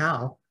don't know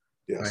how.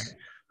 Yes.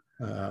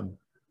 Right?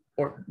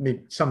 or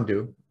maybe some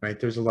do, right?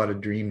 There's a lot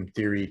of dream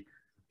theory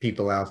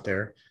people out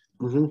there.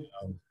 Mm-hmm.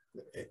 Um,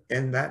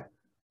 and that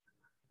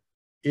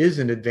is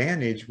an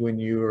advantage when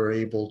you are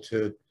able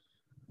to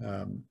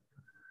um,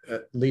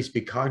 at least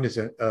be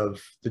cognizant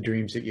of the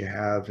dreams that you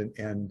have,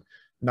 and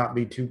not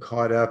be too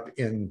caught up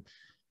in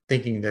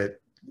thinking that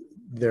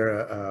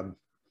they're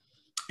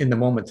in the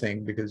moment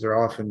thing, because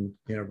they're often,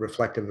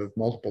 reflective of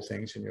multiple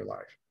things in your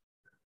life.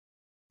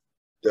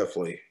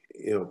 Definitely,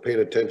 paying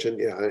attention.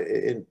 Yeah.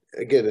 And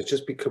again, it's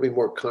just becoming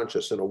more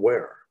conscious and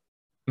aware,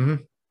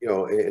 Mm-hmm.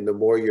 and the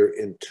more you're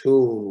in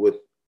tune with,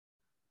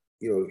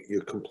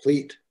 your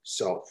complete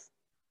self,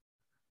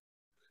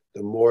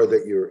 the more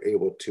that you're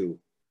able to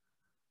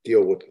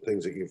deal with the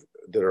things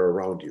that are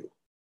around you.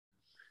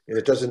 And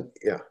it doesn't,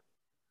 yeah.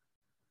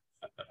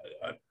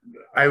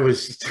 I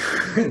was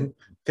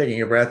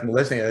taking a breath and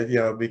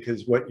listening,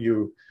 because what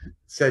you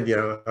said,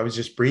 I was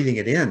just breathing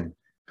it in,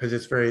 because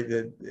it's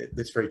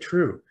very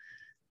true.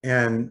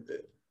 And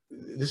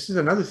this is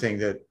another thing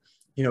that,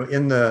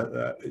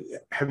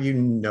 have you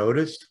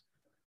noticed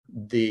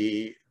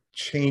the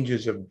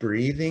changes of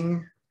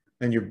breathing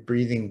and your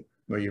breathing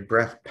or your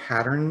breath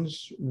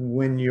patterns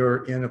when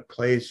you're in a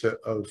place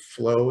of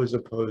flow as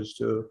opposed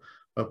to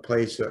a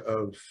place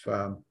of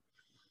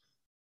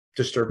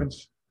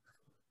disturbance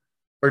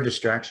or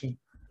distraction?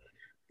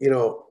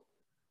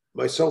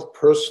 Myself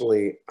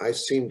personally, I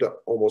seem to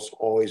almost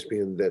always be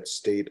in that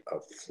state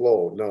of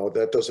flow. Now,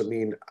 that doesn't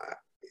mean,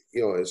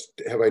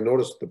 have I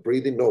noticed the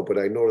breathing? No, but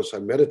I notice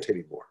I'm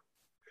meditating more.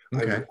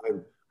 Okay.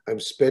 I'm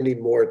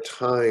spending more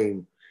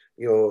time.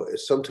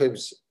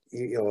 Sometimes,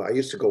 I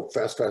used to go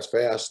fast, fast,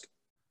 fast,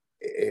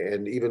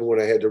 and even when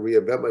I had to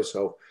reinvent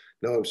myself,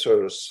 now I'm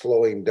sort of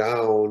slowing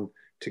down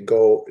to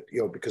go,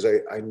 because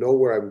I know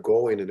where I'm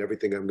going and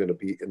everything I'm going to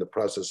be in the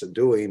process of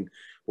doing,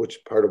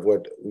 which part of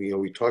what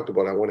we talked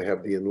about. I want to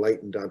have the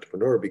enlightened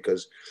entrepreneur,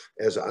 because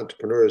as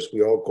entrepreneurs,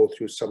 we all go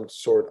through some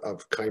sort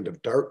of kind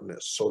of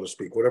darkness, so to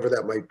speak, whatever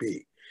that might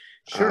be.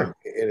 Sure.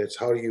 And it's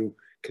how do you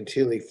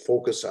continually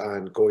focus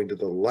on going to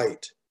the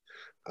light.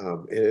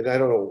 And I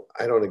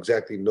don't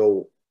exactly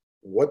know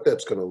what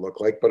that's going to look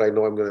like, but I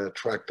know I'm going to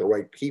attract the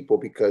right people,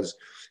 because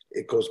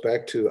it goes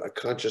back to a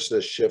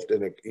consciousness shift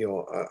and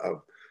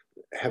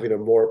having a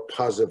more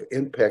positive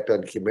impact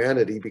on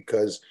humanity,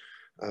 because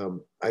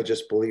I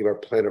just believe our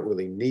planet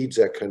really needs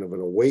that kind of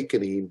an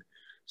awakening.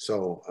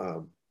 So,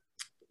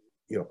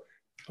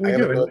 We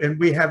do, and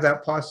we have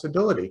that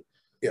possibility.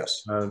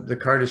 Yes. The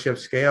Kardashev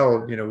scale,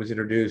 was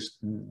introduced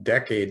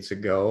decades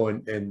ago,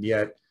 and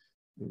yet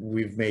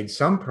we've made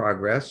some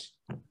progress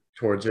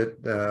towards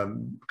it.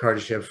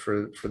 Kardashev,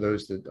 for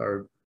those that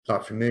are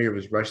not familiar,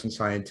 was a Russian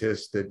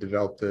scientist that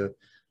developed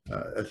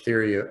a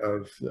theory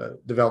of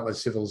development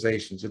of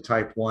civilizations. A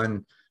type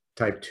 1,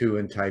 type 2,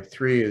 and type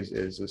 3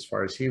 is as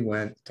far as he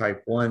went.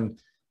 Type 1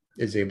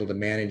 is able to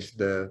manage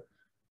the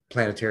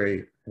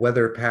planetary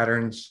weather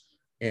patterns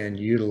and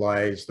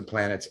utilize the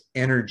planet's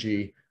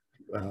energy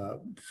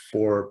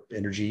for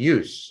energy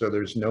use. So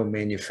there's no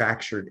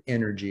manufactured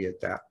energy at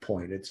that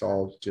point. It's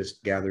all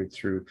just gathered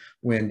through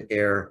wind,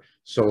 air,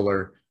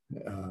 solar,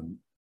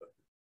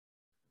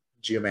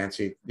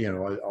 geomancy,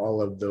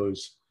 all of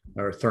those,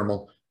 or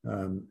thermal,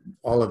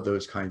 all of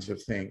those kinds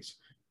of things.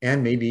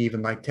 And maybe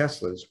even like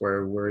Tesla's,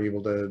 where we're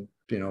able to,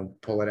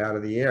 pull it out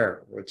of the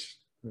air, which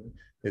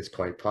is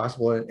quite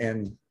possible,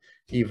 and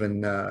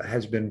even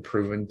has been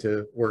proven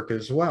to work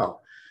as well.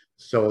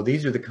 So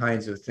these are the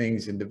kinds of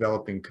things in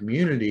developing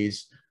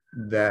communities,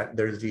 that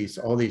there's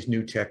all these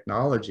new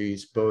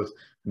technologies, both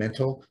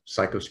mental,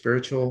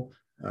 psychospiritual,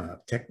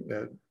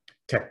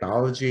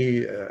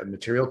 technology,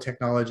 material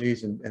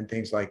technologies, and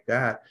things like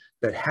that,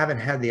 that haven't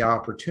had the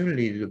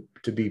opportunity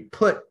to be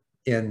put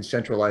in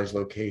centralized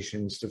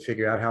locations to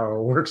figure out how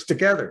it works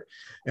together.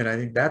 And I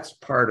think that's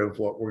part of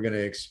what we're going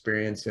to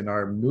experience in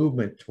our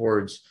movement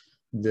towards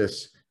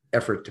this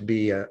effort to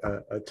be a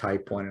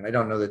type 1. And I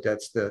don't know that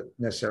that's the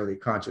necessarily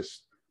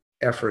conscious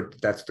effort,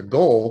 that's the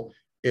goal.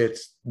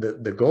 It's the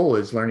goal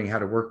is learning how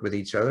to work with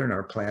each other and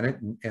our planet,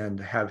 and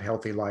have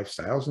healthy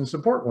lifestyles and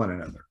support one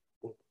another.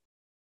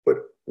 But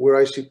where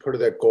I see part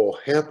of that goal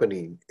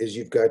happening is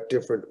you've got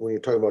different, when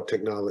you're talking about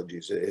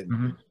technologies,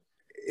 and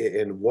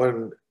in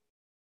one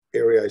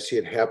area I see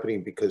it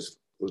happening, because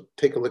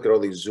take a look at all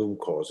these Zoom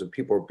calls and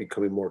people are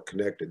becoming more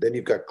connected. Then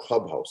you've got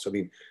Clubhouse. I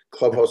mean,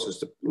 Clubhouse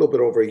is a little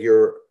bit over a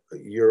year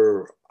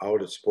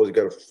out. It's supposed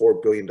to got a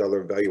 $4 billion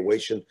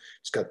valuation.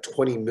 It's got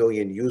 20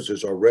 million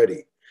users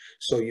already.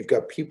 So you've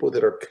got people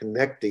that are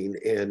connecting,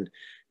 and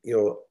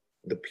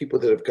the people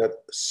that have got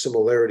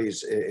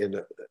similarities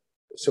and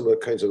similar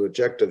kinds of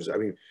objectives. I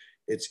mean,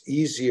 it's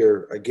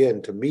easier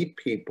again to meet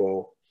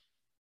people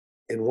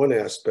in one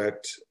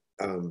aspect,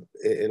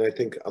 and I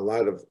think a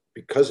lot of,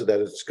 because of that,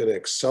 it's going to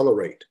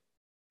accelerate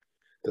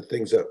the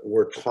things that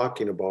we're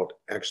talking about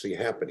actually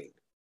happening.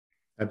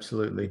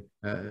 Absolutely.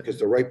 Because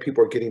the right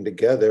people are getting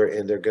together,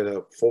 and they're going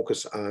to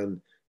focus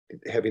on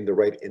having the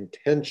right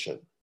intention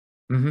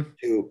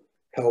to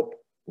help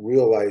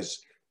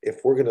realize, if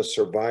we're going to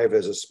survive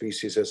as a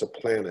species, as a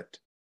planet,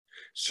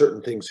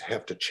 certain things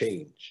have to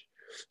change.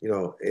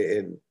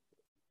 And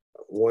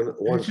one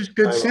It's just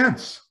good time,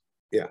 sense.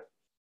 yeah,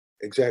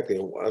 exactly.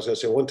 I was going to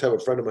say, one time a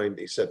friend of mine,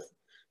 he said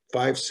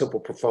 5 simple,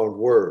 profound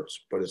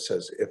words, but it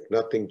says, if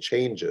nothing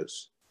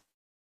changes,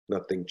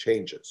 nothing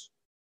changes.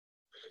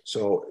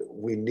 So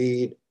we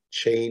need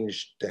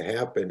change to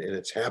happen, and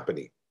it's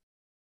happening.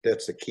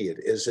 That's the key. It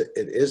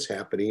is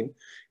happening,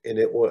 and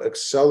it will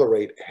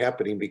accelerate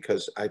happening,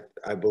 because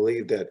I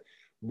believe that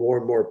more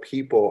and more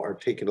people are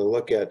taking a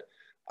look at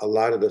a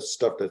lot of the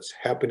stuff that's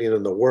happening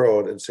in the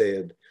world and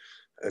saying,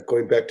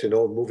 going back to an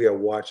old movie I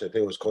watched, I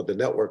think it was called The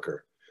Networker.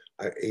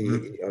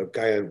 A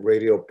guy on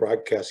radio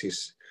broadcast,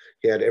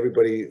 he had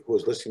everybody who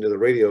was listening to the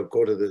radio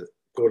go to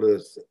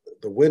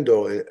the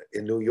window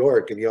in New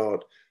York and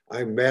yelled,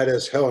 "I'm mad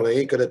as hell and I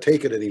ain't going to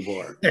take it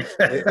anymore."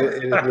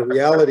 And in the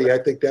reality, I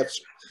think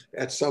that's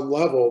at some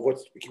level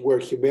where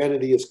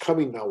humanity is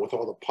coming now, with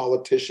all the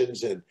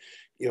politicians and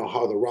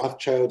how the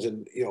Rothschilds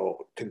and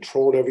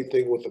controlled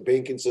everything with the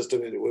banking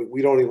system. And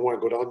we don't even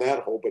want to go down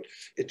that hole, but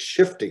it's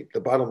shifting.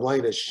 The bottom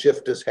line is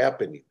shift is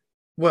happening.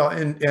 Well,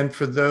 and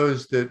for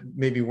those that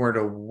maybe weren't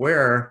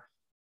aware,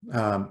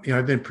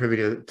 I've been privy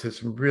to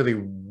some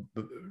really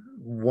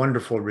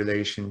wonderful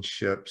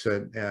relationships,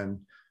 and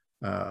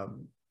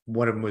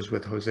one of them was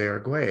with Jose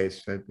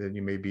Arguelles, that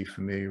you may be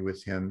familiar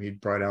with him. He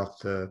brought out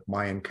the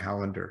Mayan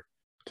calendar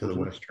to the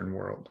Western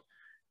world,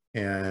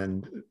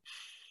 and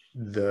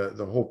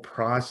the whole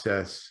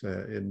process,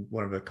 in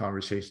one of the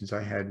conversations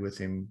I had with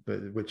him,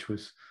 which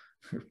was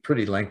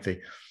pretty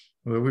lengthy,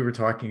 we were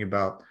talking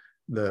about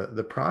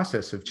the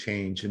process of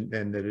change, and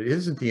that it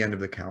isn't the end of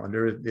the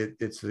calendar.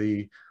 It's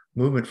the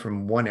movement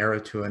from one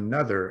era to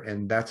another,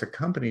 and that's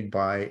accompanied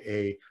by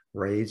a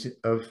raise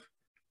of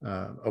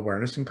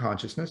awareness and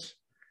consciousness,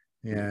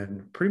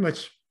 and pretty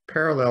much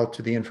parallel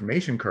to the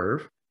information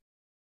curve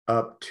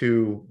up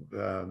to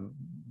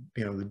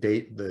the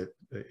date that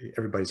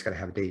everybody's got to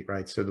have a date,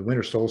 right? So the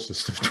winter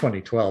solstice of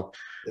 2012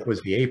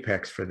 was the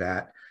apex for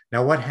that.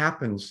 Now, what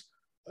happens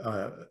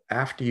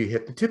after you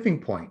hit the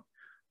tipping point?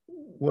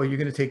 Well, you're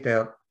going to take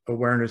that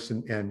awareness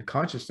and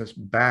consciousness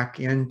back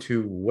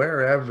into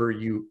wherever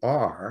you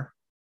are,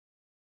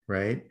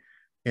 right?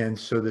 And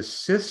so the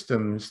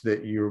systems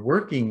that you're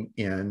working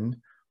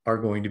in are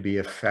going to be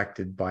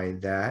affected by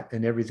that,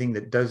 and everything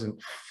that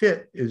doesn't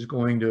fit is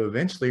going to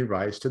eventually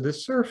rise to the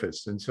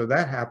surface. And so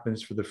that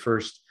happens for the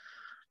first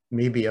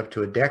maybe up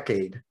to a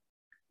decade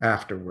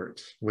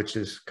afterwards, which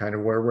is kind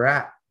of where we're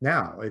at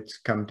now. It's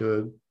come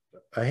to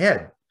a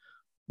head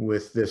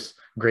with this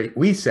great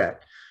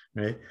reset,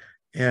 right?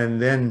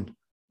 And then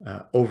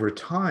over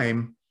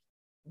time,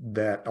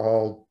 that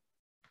all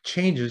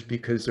changes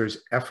because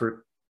there's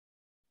effort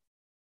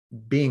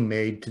being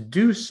made to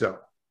do so.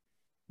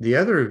 The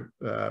other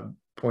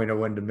point I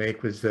wanted to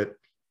make was that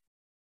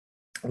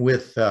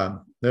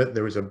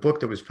there was a book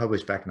that was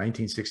published back in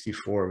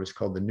 1964. It was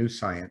called The New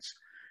Science.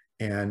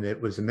 And it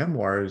was the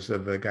memoirs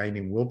of a guy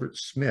named Wilbert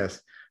Smith,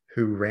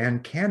 who ran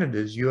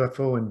Canada's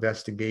UFO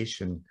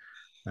investigation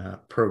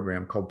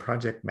program called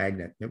Project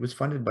Magnet. It was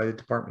funded by the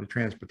Department of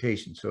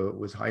Transportation, so it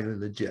was highly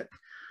legit.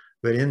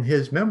 But in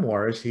his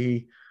memoirs,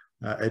 he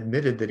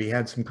admitted that he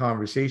had some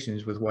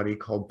conversations with what he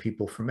called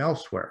people from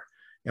elsewhere.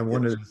 And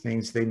one of the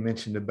things they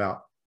mentioned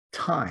about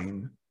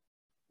time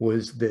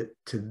was that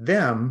to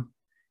them,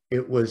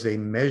 it was a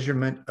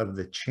measurement of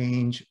the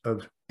change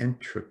of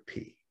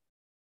entropy.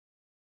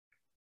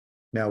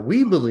 Now,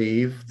 we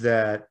believe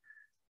that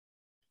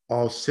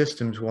all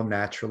systems will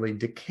naturally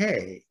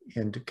decay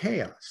into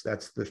chaos.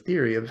 That's the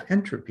theory of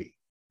entropy.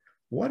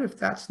 What if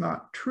that's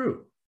not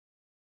true?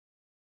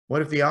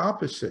 What if the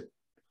opposite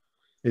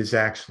is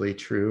actually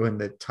true,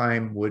 and that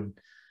time would,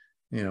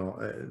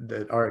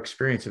 that our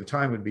experience of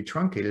time would be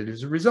truncated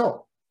as a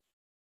result?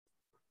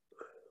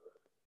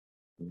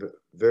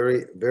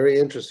 Very, very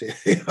interesting.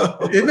 Isn't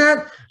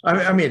that?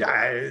 I mean,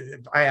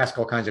 I ask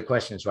all kinds of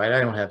questions, right?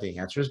 I don't have the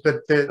answers,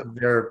 but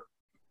they're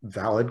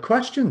valid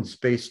questions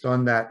based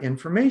on that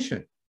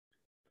information.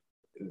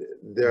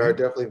 They are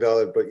definitely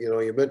valid, but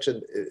you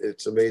mentioned,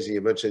 it's amazing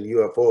you mentioned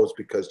UFOs,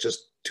 because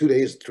just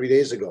 3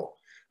 days ago,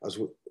 I was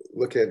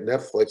looking at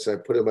Netflix and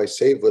I put in my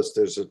save list,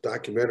 there's a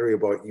documentary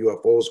about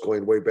UFOs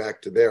going way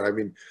back to there. I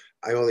mean,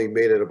 I only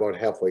made it about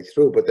halfway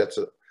through, but that's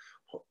a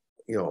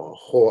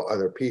whole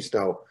other piece.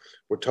 Now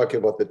we're talking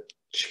about the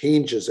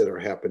changes that are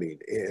happening.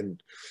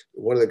 And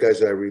one of the guys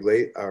that I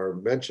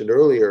mentioned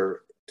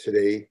earlier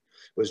today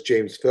was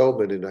James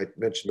Feldman, and I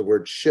mentioned the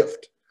word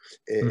shift.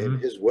 And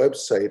his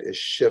website is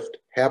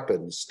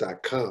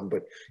shifthappens.com,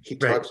 but he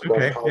talks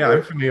about how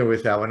I'm familiar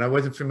with that one. I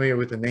wasn't familiar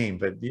with the name,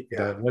 but the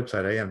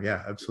website I am.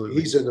 Yeah,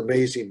 absolutely. He's an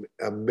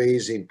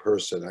amazing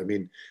person. I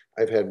mean,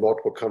 I've had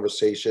multiple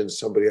conversations,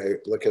 somebody I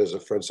look at as a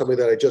friend,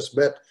 somebody that I just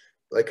met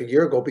like a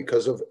year ago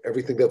because of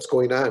everything that's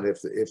going on.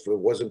 If it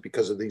wasn't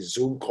because of these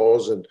Zoom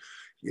calls and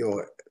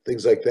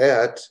things like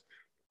that,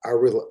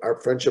 our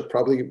friendship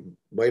probably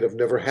might have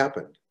never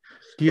happened.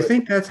 Do you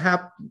think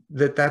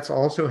that's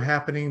also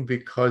happening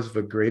because of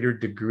a greater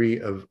degree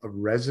of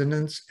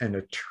resonance and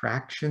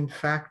attraction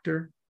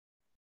factor?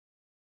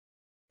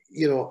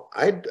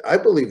 I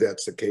believe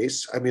that's the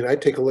case. I mean, I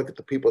take a look at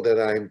the people that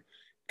I'm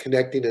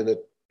connecting and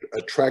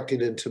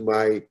attracting into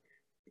my,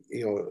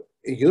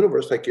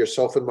 universe, like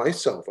yourself and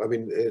myself. I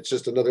mean, it's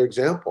just another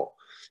example.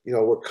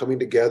 We're coming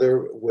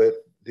together with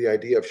the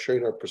idea of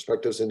sharing our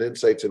perspectives and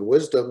insights and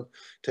wisdom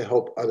to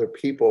help other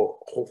people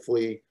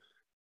hopefully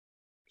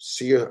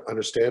see or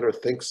understand or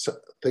think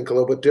a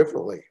little bit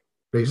differently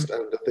based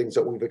on the things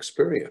that we've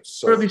experienced.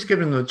 So, or at least give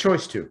them the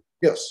choice to.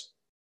 Yes,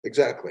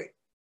 exactly.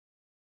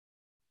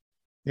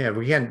 Yeah,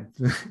 we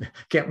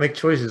can't make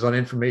choices on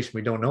information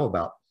we don't know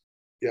about.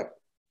 Yep,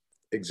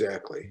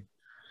 exactly.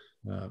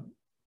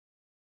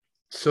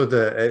 So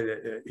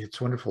it's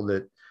wonderful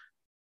that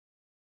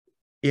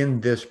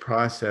in this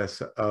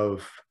process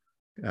of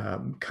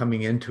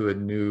coming into a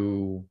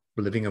new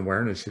living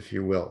awareness, if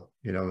you will,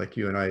 like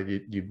you and I,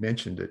 you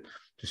mentioned it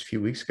just a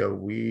few weeks ago,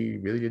 we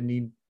really didn't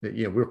need,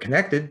 we were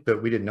connected,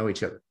 but we didn't know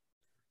each other.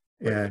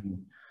 Right.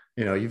 And,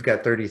 you've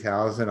got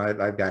 30,000,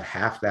 I've got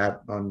half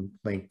that on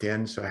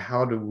LinkedIn. So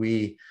how do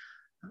we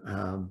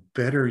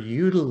better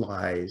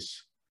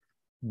utilize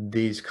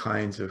these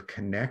kinds of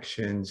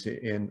connections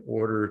in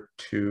order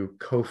to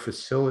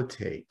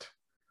co-facilitate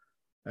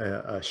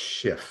a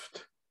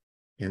shift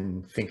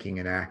in thinking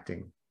and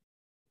acting?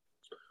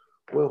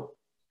 Well,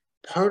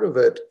 part of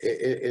it,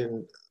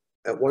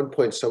 at one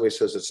point, somebody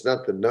says it's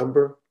not the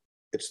number,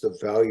 it's the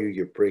value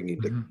you're bringing,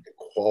 the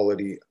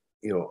quality,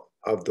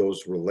 of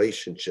those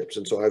relationships.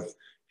 And so I'm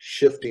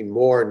shifting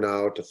more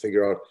now to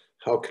figure out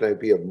how can I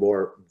be of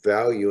more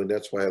value, and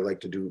that's why I like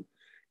to do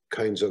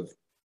kinds of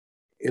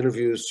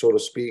interviews, so to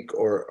speak,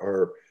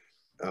 or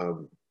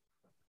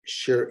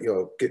share,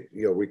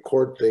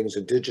 record things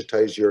and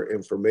digitize your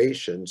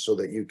information so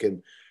that you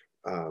can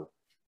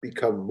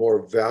become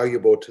more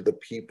valuable to the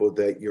people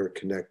that you're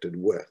connected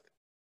with.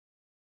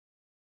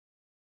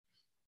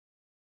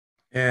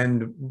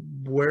 And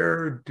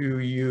where do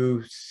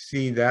you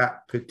see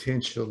that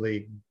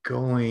potentially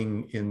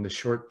going in the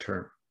short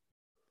term?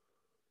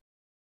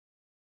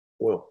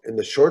 Well, in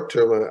the short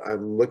term,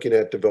 I'm looking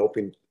at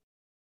developing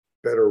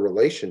better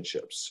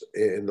relationships.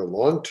 In the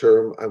long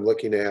term, I'm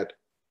looking at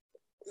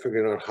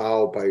figuring out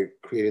how, by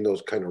creating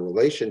those kind of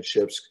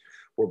relationships,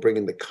 we're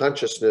bringing the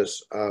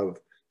consciousness of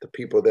the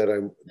people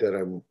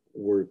that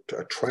we're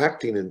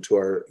attracting into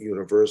our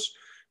universe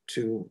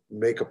to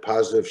make a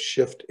positive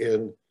shift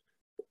in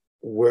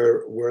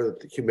where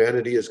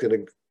humanity is going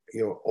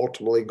to,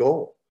 ultimately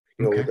go.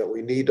 That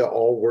we need to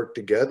all work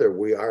together.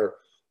 We are,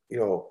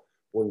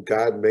 when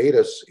God made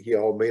us, He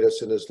all made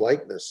us in His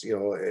likeness.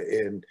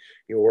 And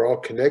we're all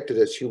connected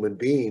as human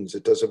beings.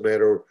 It doesn't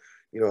matter,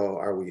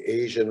 are we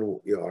Asian?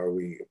 Are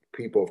we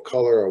people of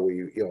color? Are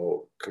we,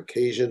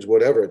 Caucasians?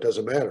 Whatever. It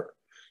doesn't matter.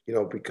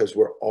 Because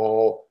we're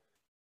all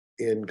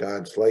in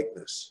God's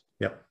likeness.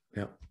 Yep.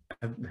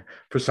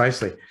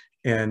 Precisely.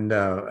 And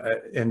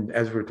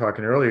as we were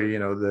talking earlier,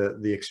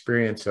 the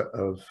experience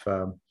of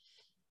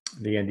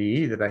the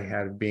NDE that I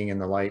had being in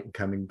the light and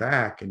coming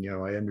back, and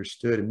I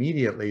understood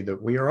immediately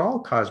that we are all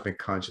cosmic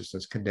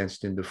consciousness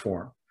condensed into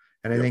form.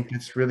 And I think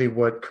that's really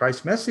what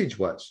Christ's message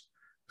was.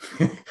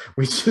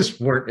 We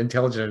just weren't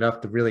intelligent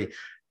enough to really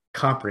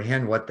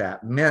comprehend what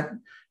that meant.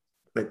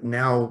 But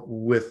now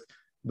with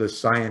the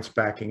science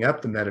backing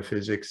up the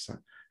metaphysics,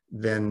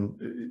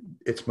 then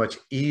it's much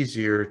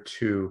easier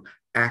to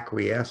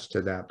acquiesce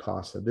to that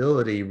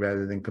possibility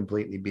rather than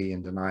completely be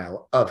in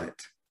denial of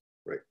it.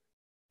 Right.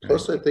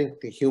 Plus, I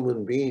think the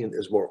human being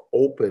is more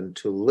open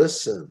to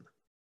listen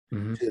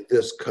to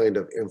this kind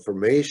of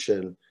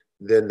information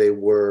than they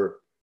were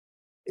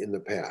in the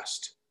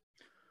past.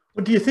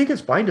 Well, do you think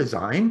it's by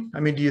design? I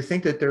mean, do you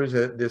think that there's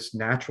this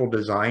natural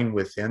design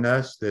within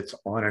us that's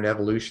on an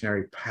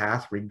evolutionary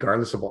path,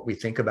 regardless of what we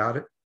think about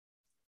it?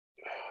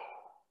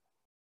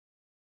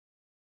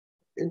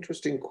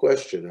 Interesting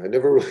question. I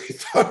never really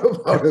thought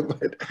about it,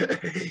 but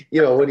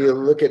when you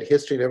look at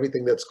history and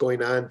everything that's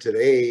going on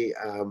today,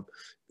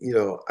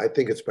 I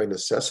think it's by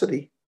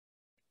necessity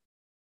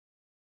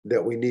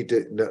that we need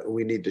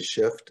to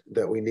shift,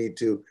 that we need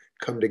to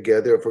come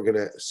together if we're going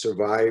to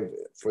survive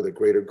for the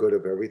greater good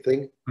of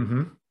everything.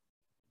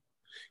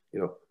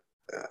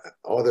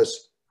 All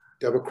this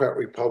Democrat,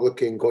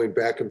 Republican going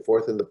back and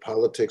forth in the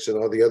politics and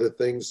all the other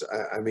things.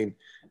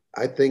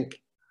 I think,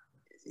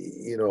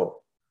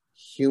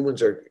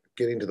 humans are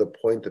getting to the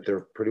point that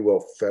they're pretty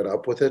well fed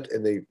up with it,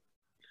 and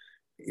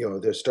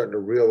they're starting to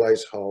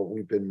realize how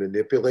we've been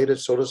manipulated,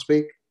 so to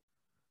speak.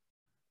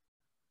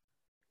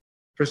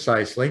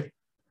 Precisely.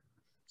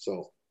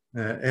 So,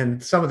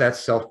 and some of that's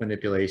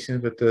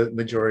self-manipulation, but the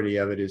majority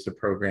of it is the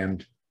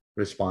programmed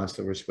response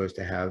that we're supposed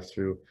to have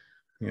through,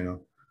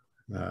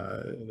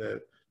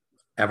 the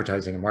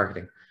advertising and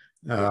marketing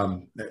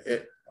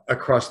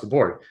across the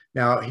board.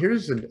 Now,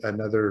 here's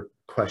another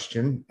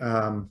question.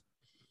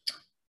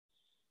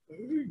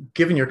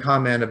 Given your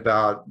comment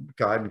about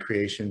God and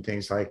creation,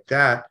 things like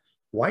that,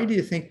 why do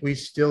you think we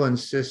still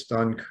insist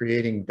on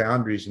creating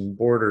boundaries and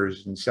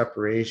borders and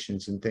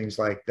separations and things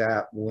like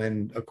that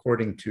when,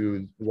 according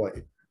to what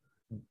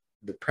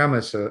the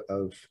premise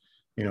of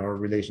a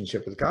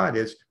relationship with God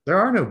is, there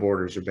are no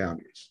borders or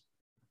boundaries?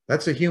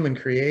 That's a human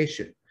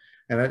creation.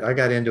 And I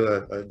got into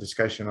a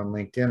discussion on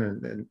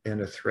LinkedIn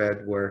in a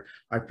thread where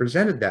I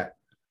presented that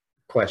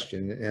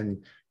question. And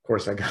of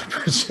course, I got a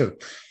bunch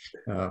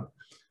of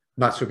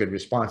not so good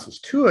responses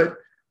to it.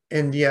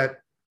 And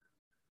yet,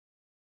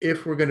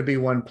 if we're going to be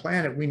one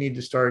planet, we need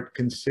to start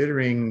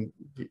considering,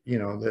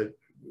 that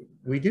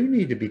we do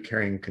need to be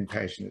caring and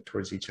compassionate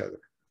towards each other.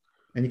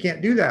 And you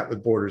can't do that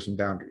with borders and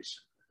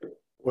boundaries.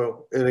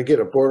 Well, and again,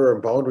 a border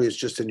and boundary is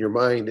just in your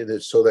mind. And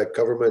it's so that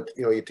government,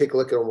 you take a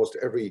look at almost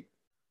every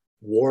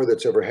war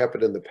that's ever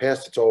happened in the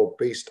past, it's all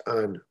based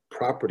on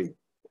property,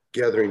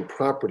 gathering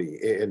property.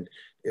 And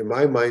in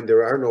my mind,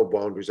 there are no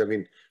boundaries. I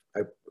mean,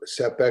 I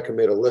sat back and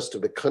made a list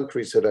of the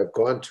countries that I've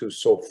gone to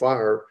so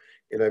far,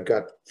 and I've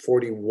got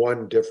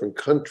 41 different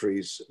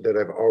countries that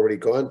I've already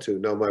gone to.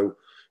 Now, my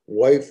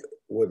wife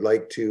would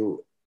like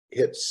to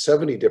hit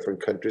 70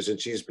 different countries, and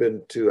she's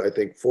been to, I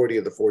think, 40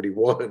 of the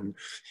 41,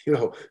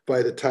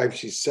 by the time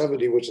she's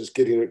 70, which is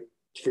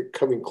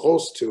coming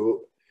close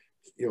to,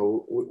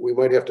 we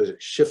might have to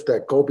shift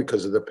that goal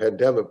because of the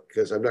pandemic,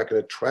 because I'm not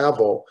going to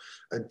travel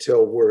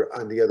until we're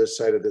on the other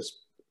side of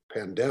this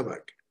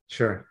pandemic.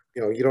 Sure.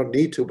 You don't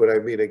need to, but I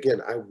mean,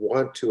 again, I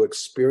want to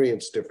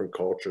experience different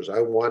cultures. I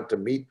want to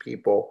meet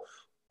people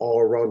all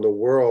around the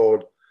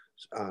world.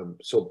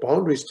 So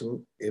boundaries,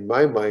 in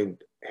my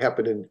mind,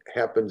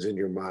 happens in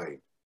your mind.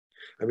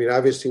 I mean,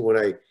 obviously, when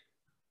I,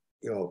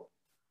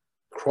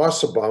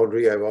 cross a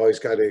boundary, I've always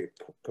got to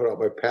put out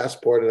my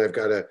passport, and I've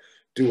got to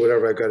do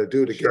whatever I've got to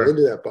do to get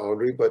into that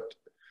boundary. But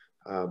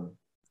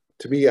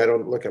to me, I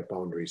don't look at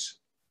boundaries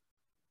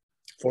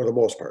for the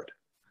most part.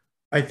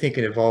 I think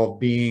it evolved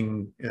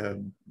being,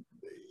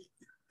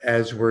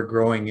 as we're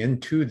growing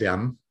into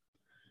them,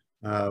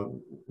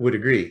 would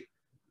agree.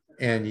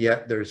 And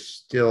yet there's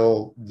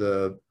still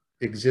the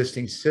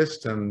existing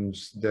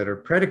systems that are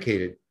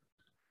predicated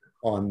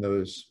on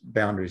those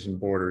boundaries and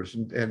borders.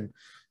 And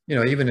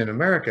even in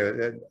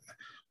America,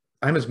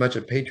 I'm as much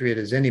a patriot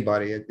as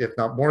anybody, if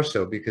not more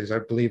so, because I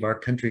believe our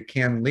country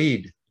can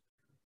lead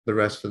the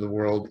rest of the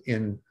world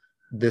in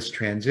this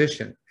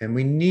transition. And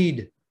we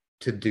need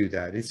to do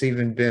that. It's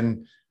even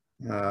been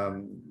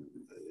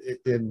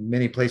in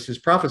many places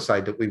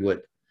prophesied that we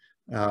would.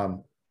 I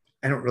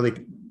don't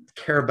really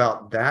care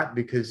about that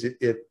because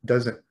it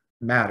doesn't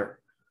matter.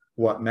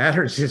 What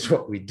matters is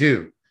what we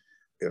do.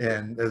 Yeah.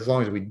 And as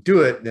long as we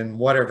do it, then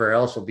whatever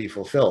else will be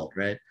fulfilled,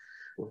 right?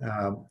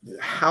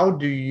 How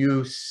do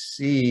you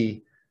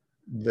see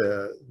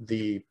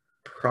the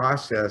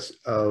process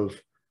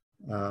of,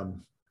 well,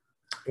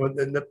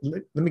 let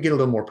me get a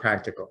little more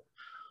practical.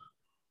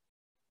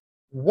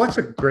 What's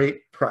a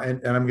great,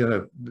 and I'm going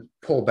to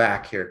pull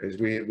back here because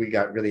we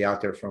got really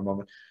out there for a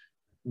moment.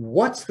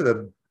 What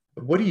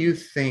do you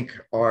think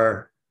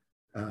are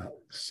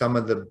some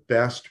of the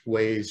best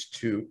ways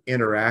to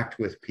interact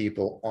with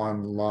people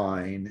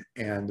online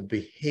and the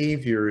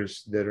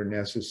behaviors that are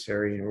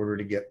necessary in order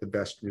to get the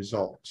best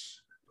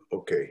results?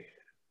 Okay.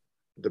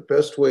 The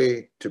best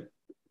way to,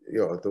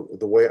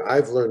 the way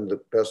I've learned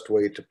the best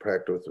way to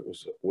practice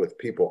with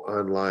people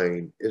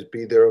online is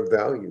be there of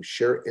value,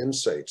 share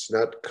insights,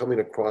 not coming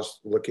across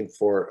looking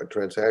for a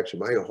transaction.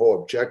 My whole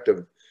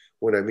objective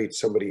when I meet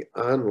somebody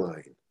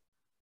online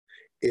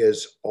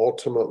is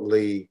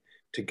ultimately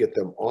to get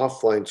them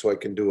offline so I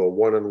can do a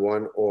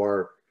one-on-one,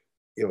 or,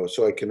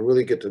 so I can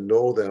really get to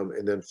know them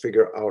and then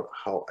figure out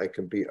how I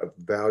can be of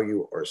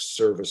value or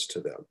service to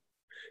them.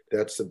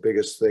 That's the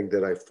biggest thing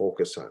that I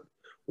focus on.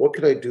 What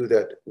can I do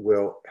that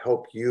will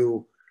help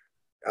you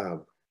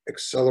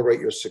accelerate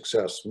your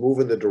success, move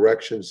in the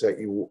directions that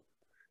you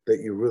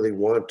really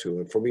want to?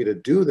 And for me to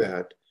do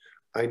that,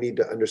 I need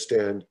to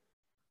understand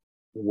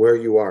where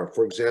you are.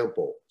 For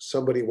example,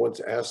 somebody once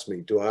asked me,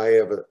 do I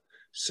have a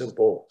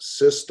simple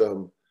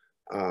system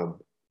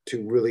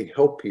to really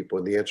help people?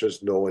 And the answer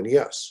is no and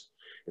yes.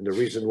 And the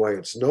reason why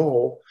it's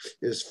no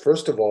is,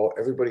 first of all,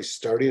 everybody's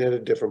starting at a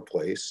different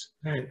place.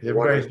 Right.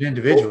 Everybody's an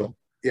individual.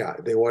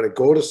 They want to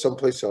go to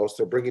someplace else.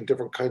 They're bringing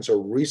different kinds of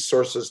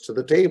resources to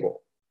the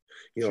table.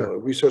 Sure.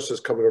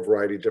 Resources come in a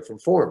variety of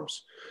different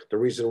forms. The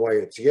reason why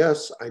it's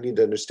yes, I need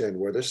to understand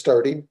where they're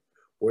starting,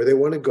 where they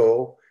want to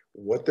go,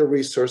 what their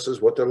resources,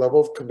 what their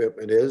level of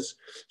commitment is.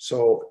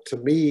 So to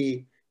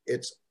me,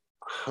 it's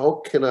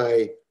how can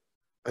I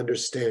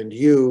understand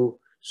you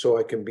so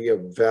I can be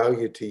of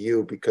value to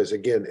you? Because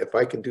again, if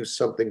I can do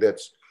something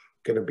that's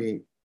going to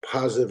be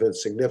positive and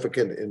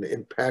significant and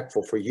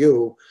impactful for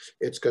you,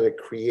 it's going to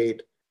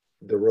create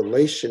the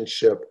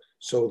relationship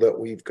so that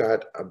we've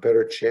got a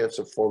better chance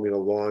of forming a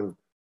long-term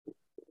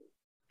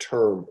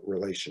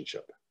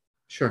relationship.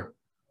 Sure.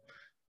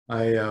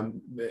 I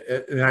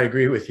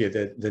agree with you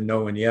that the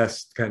no and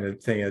yes kind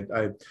of thing.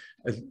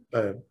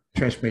 A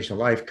transformational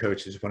life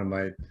coach is one of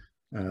my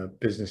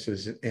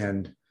businesses,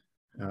 and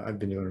I've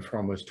been doing it for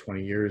almost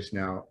 20 years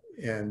now.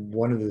 And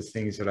one of the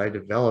things that I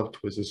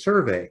developed was a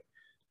survey.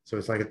 So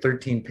it's like a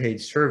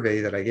 13-page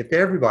survey that I get to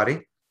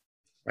everybody,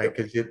 right?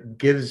 Because it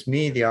gives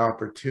me the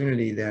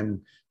opportunity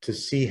then to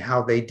see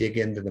how they dig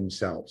into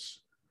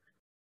themselves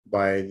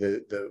by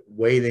the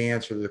way they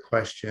answer the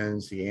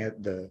questions,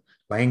 the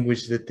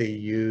language that they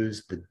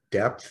use, the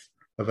depth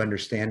of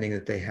understanding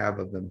that they have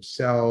of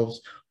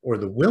themselves, or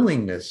the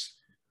willingness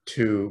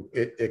to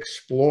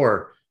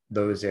explore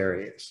those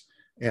areas.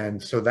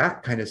 And so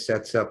that kind of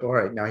sets up, all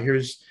right, now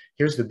here's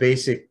the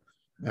basic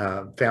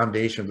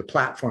foundation of the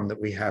platform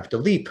that we have to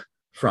leap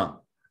from.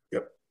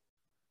 Yep.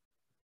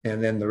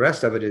 And then the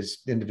rest of it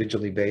is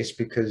individually based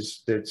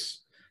because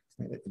it's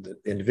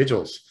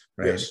individuals,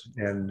 right? Yes.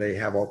 And they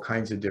have all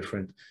kinds of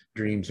different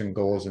dreams and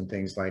goals and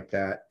things like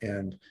that,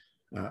 and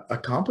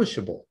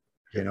accomplishable,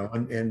 you know,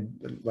 and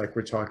like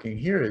we're talking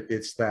here,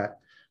 it's that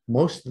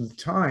most of the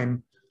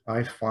time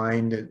I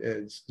find,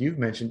 as you've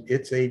mentioned,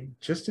 it's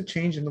just a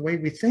change in the way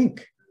we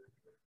think.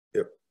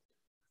 Yep.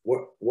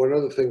 One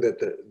other thing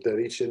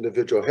that each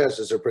individual has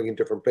is they're bringing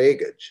different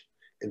baggage,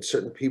 and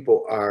certain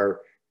people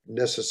are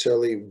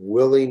necessarily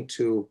willing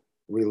to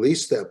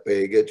release that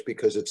baggage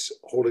because it's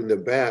holding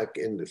them back.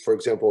 And for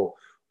example,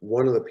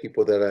 one of the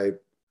people that I've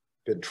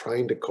been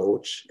trying to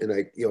coach, and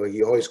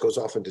he always goes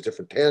off into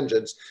different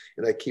tangents,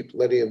 and I keep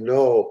letting him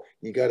know,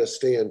 you got to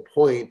stay on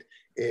point,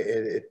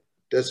 and it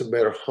doesn't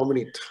matter how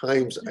many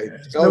times I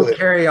tell him.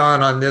 Carry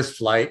on this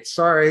flight.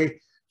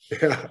 Sorry.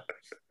 Yeah.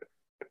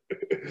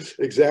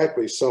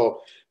 Exactly.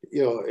 So,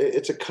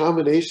 it's a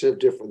combination of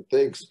different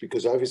things,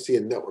 because obviously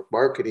in network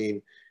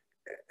marketing,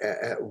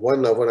 at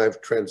one level, and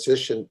I've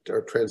transitioned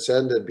or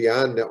transcended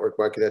beyond network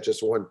marketing. That's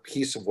just one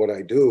piece of what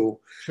I do.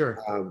 Sure.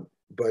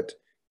 But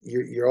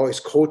you're always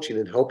coaching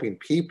and helping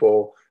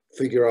people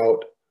figure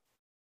out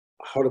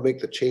how to make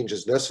the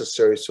changes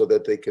necessary so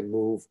that they can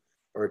move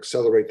or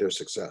accelerate their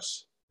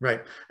success.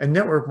 Right. And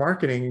network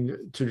marketing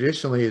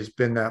traditionally has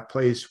been that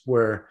place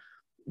where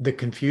the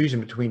confusion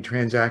between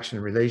transaction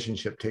and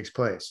relationship takes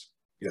place.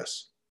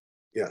 Yes.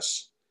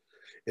 Yes.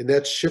 And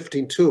that's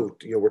shifting too.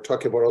 We're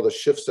talking about all the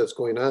shifts that's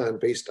going on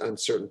based on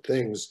certain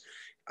things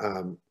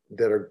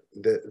that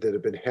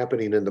have been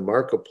happening in the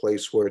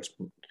marketplace, where it's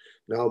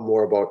now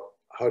more about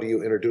how do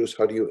you introduce,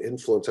 how do you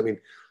influence? I mean,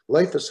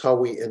 life is how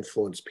we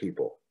influence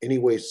people, any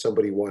way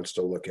somebody wants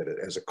to look at it,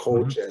 as a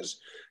coach, mm-hmm. as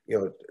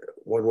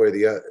one way or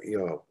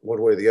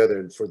the other.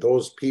 And for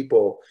those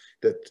people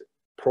that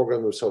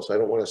program themselves, I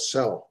don't want to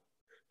sell.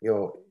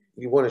 You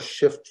want to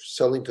shift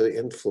selling to the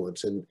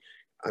influence. And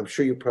I'm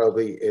sure you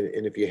probably,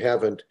 and if you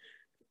haven't,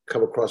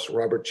 come across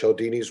Robert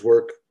Cialdini's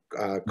work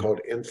called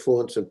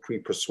Influence and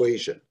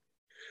Pre-Persuasion.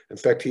 In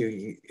fact,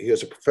 he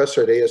is a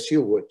professor at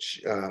ASU,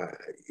 which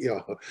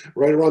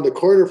right around the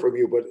corner from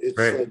you. But it's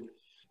right.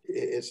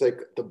 It's like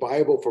the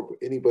Bible for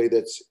anybody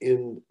that's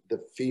in the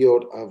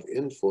field of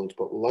influence.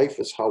 But life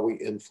is how we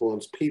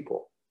influence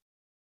people.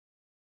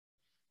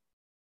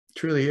 It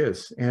truly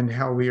is, and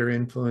how we are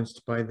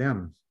influenced by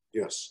them.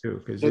 Yes,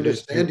 too,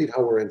 understanding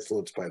how we're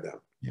influenced by them.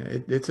 Yeah,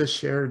 it's a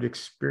shared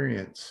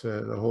experience.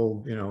 The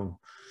whole,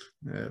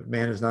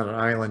 man is not an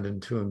island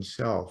unto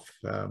himself,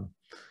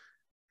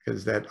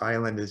 because that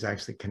island is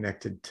actually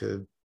connected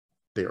to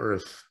the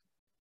earth,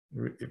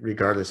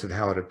 regardless of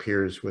how it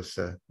appears with,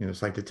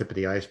 it's like the tip of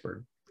the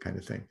iceberg kind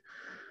of thing.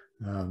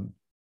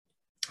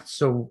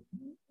 So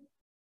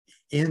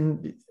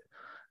in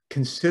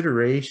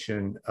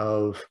consideration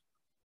of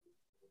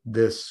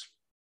this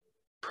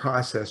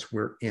process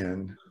we're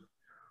in,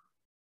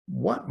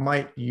 what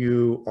might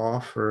you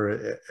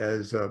offer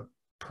as a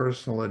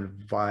personal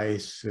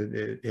advice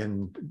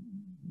in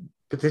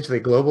potentially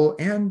global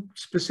and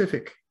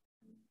specific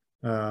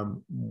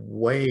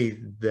way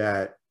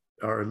that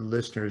our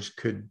listeners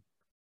could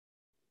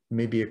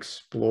maybe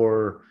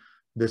explore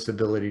this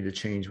ability to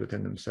change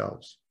within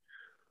themselves?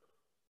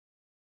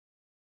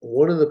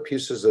 One of the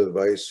pieces of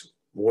advice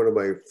one of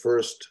my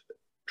first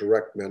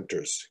direct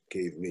mentors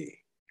gave me,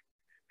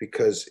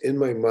 because in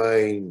my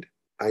mind,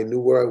 I knew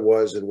where I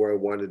was and where I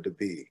wanted to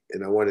be,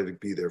 and I wanted to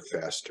be there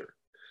faster.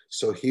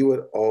 So he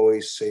would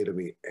always say to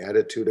me,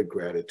 attitude of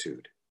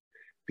gratitude.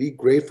 Be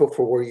grateful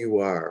for where you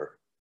are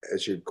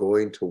as you're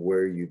going to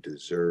where you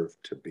deserve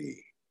to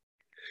be.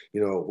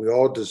 We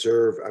all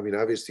deserve,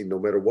 obviously, no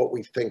matter what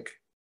we think,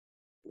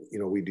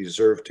 we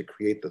deserve to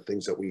create the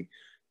things that we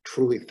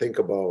truly think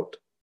about,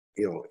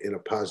 in a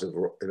positive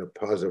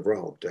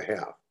realm to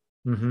have.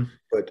 Mm-hmm.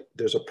 But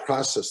there's a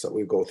process that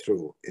we go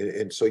through.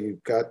 And so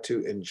you've got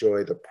to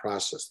enjoy the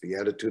process. The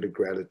attitude of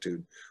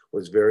gratitude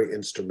was very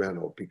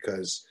instrumental,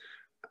 because,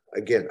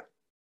 again,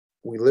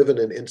 we live in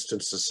an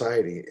instant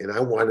society, and I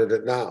wanted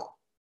it now.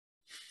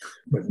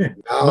 But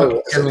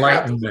now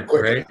enlightenment,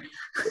 right?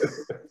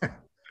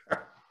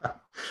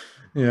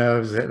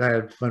 I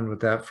had fun with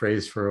that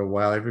phrase for a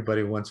while.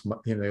 Everybody wants,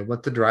 they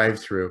want the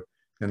drive-through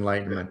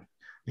enlightenment,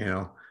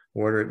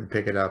 order it and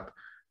pick it up.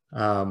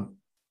 Now,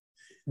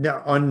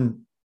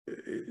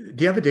 do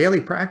you have a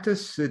daily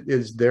practice?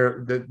 Is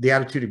there the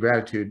attitude of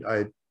gratitude?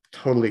 I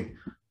totally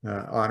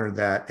honor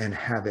that and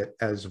have it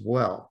as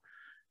well.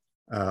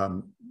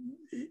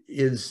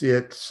 Is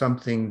it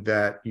something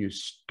that you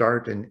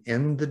start and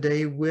end the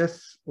day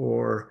with,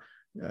 or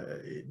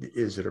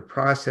is it a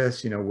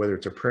process, whether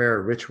it's a prayer,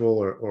 a ritual,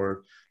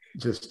 or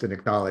just an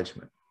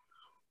acknowledgement?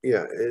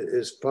 Yeah,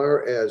 as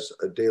far as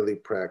a daily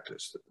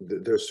practice,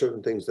 there are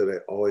certain things that I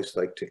always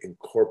like to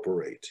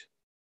incorporate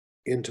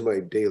into my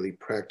daily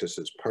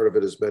practices. Part of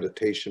it is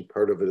meditation,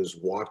 part of it is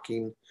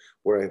walking,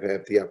 where I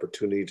have the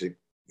opportunity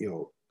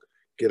to,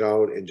 get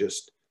out and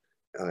just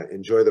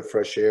enjoy the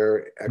fresh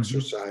air,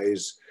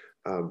 exercise.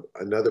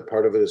 Another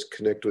part of it is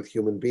connect with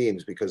human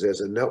beings, because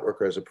as a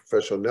networker, as a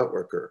professional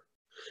networker,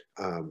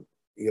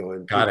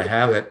 and Gotta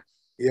have it.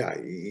 Yeah,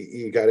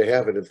 you got to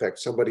have it. In fact,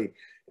 somebody,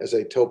 as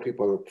I tell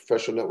people, I'm a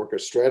professional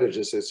networker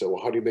strategist. They say,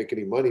 well, how do you make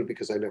any money?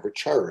 Because I never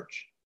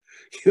charge.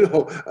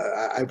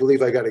 I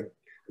believe I got to,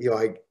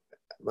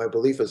 my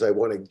belief is I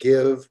want to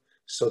give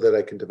so that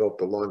I can develop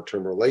the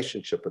long-term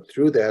relationship. But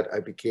through that, I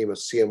became a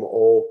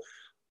CMO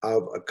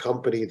of a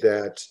company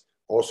that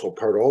also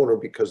part owner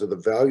because of the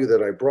value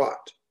that I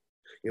brought.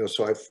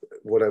 So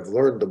what I've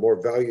learned, the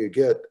more value you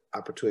get,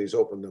 opportunities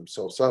open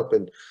themselves up.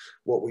 And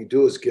what we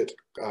do is get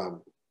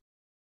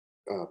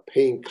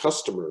paying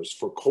customers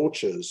for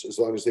coaches, as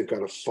long as they've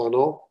got a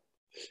funnel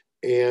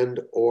and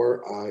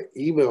or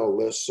email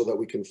list, so that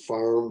we can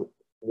farm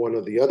one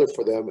or the other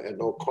for them at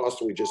no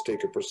cost, and we just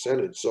take a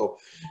percentage. So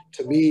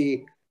to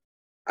me,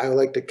 I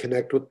like to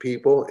connect with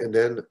people. And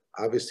then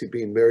obviously,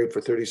 being married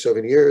for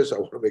 37 years, I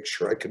want to make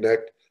sure I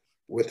connect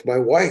with my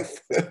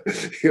wife,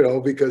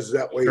 because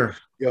that way, sure.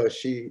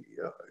 She,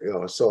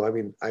 so I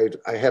mean, I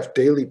have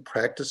daily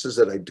practices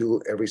that I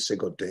do every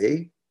single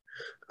day.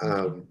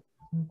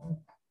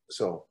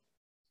 So.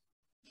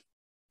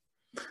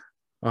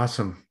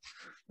 Awesome.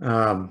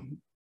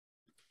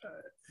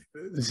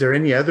 Is there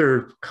any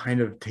other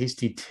kind of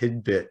tasty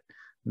tidbit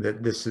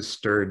that this has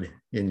stirred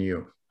in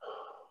you?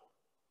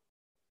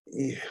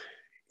 The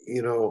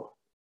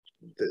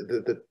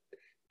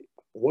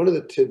one of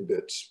the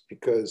tidbits,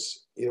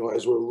 because,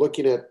 as we're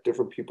looking at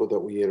different people that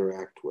we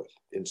interact with,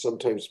 and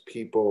sometimes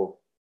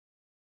people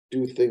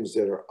do things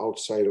that are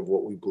outside of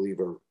what we believe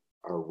are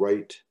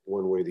right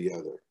one way or the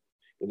other.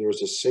 And there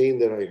was a saying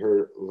that I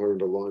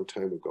learned a long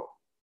time ago.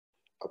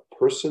 A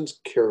person's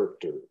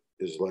character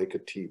is like a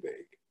tea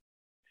bag.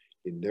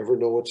 You never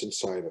know what's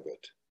inside of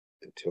it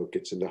until it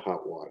gets into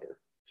hot water.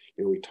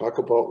 We talk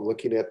about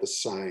looking at the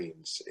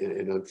signs,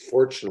 and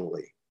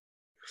unfortunately,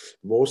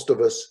 most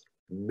of us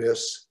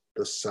miss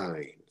the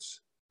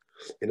signs.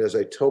 And as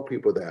I tell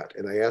people that,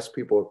 and I ask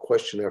people a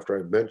question after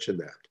I mention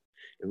that,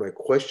 and my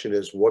question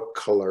is, what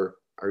color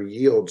are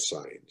yield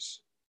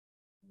signs?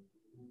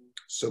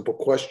 Simple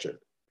question.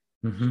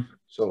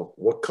 So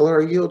what color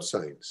are yield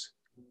signs?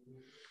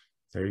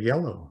 They're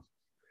yellow.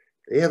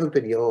 They haven't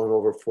been yellow in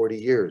over 40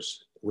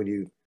 years. When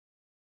you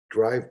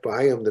drive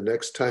by them the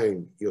next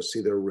time, you'll see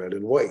they're red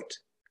and white.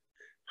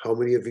 How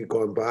many have you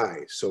gone by?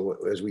 So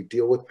as we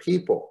deal with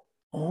people.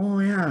 Oh,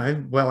 yeah.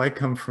 I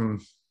come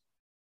from.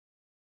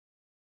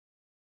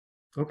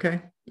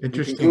 Okay.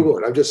 Interesting. Google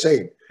it. I'm just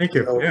saying. Thank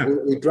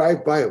you. We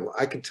drive by them.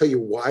 I can tell you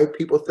why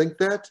people think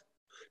that,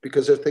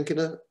 because they're thinking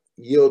of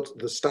yield,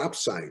 the stop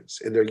signs,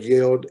 and they're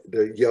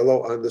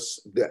yellow on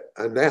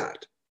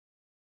that.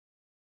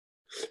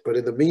 But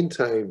in the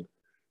meantime,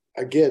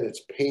 again,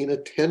 it's paying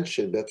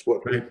attention. That's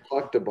what we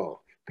talked about.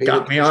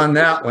 Got me on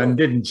that one,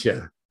 didn't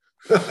you?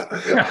 Well,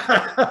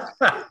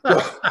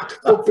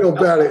 don't feel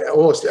bad.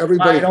 Almost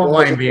everybody. I don't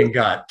mind being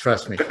got.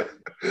 Trust me.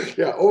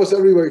 Yeah, almost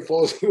everybody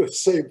falls into the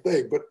same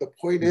thing. But the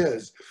point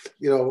is,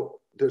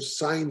 there's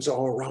signs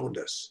all around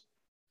us.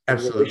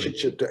 Absolutely. In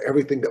relationship to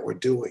everything that we're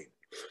doing,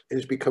 and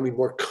it's becoming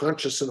more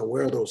conscious and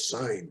aware of those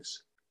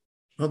signs.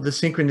 Well, the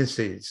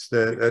synchronicities.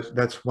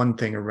 That's one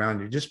thing around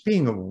you. Just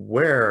being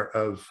aware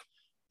of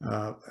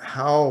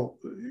how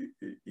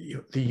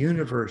the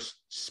universe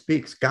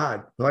speaks.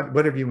 God,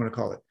 whatever you want to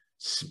call it,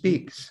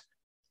 speaks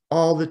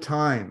all the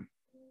time.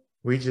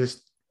 We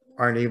just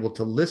aren't able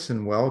to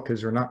listen well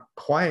because we're not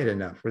quiet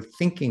enough. We're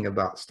thinking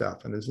about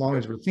stuff. And as long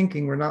as we're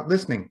thinking, we're not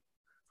listening.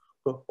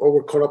 Or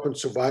we're caught up in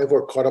survival,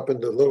 or caught up in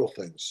the little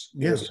things.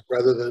 Yes.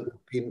 Rather than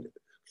being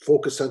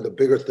focused on the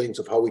bigger things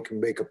of how we can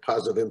make a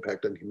positive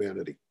impact on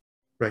humanity.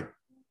 Right.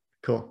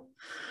 Cool.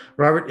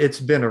 Robert,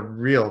 it's been a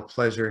real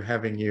pleasure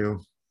having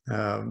you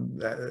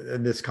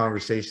in this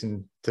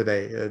conversation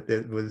today.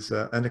 It was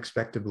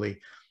unexpectedly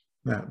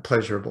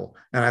pleasurable.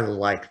 And I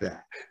like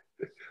that.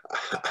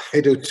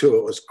 I do too.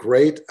 It was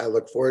great. I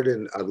look forward,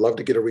 and I'd love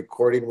to get a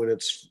recording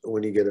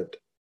when you get it.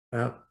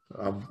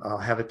 I'll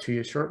have it to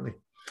you shortly.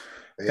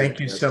 Thank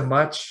you so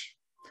much.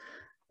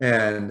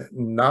 And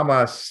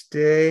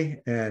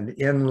namaste and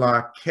in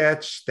la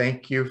catch.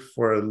 Thank you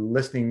for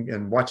listening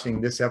and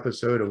watching this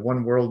episode of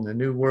One World in a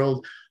New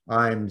World.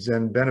 I'm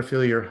Zen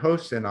Benefiel, your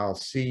host, and I'll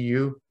see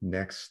you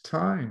next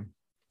time.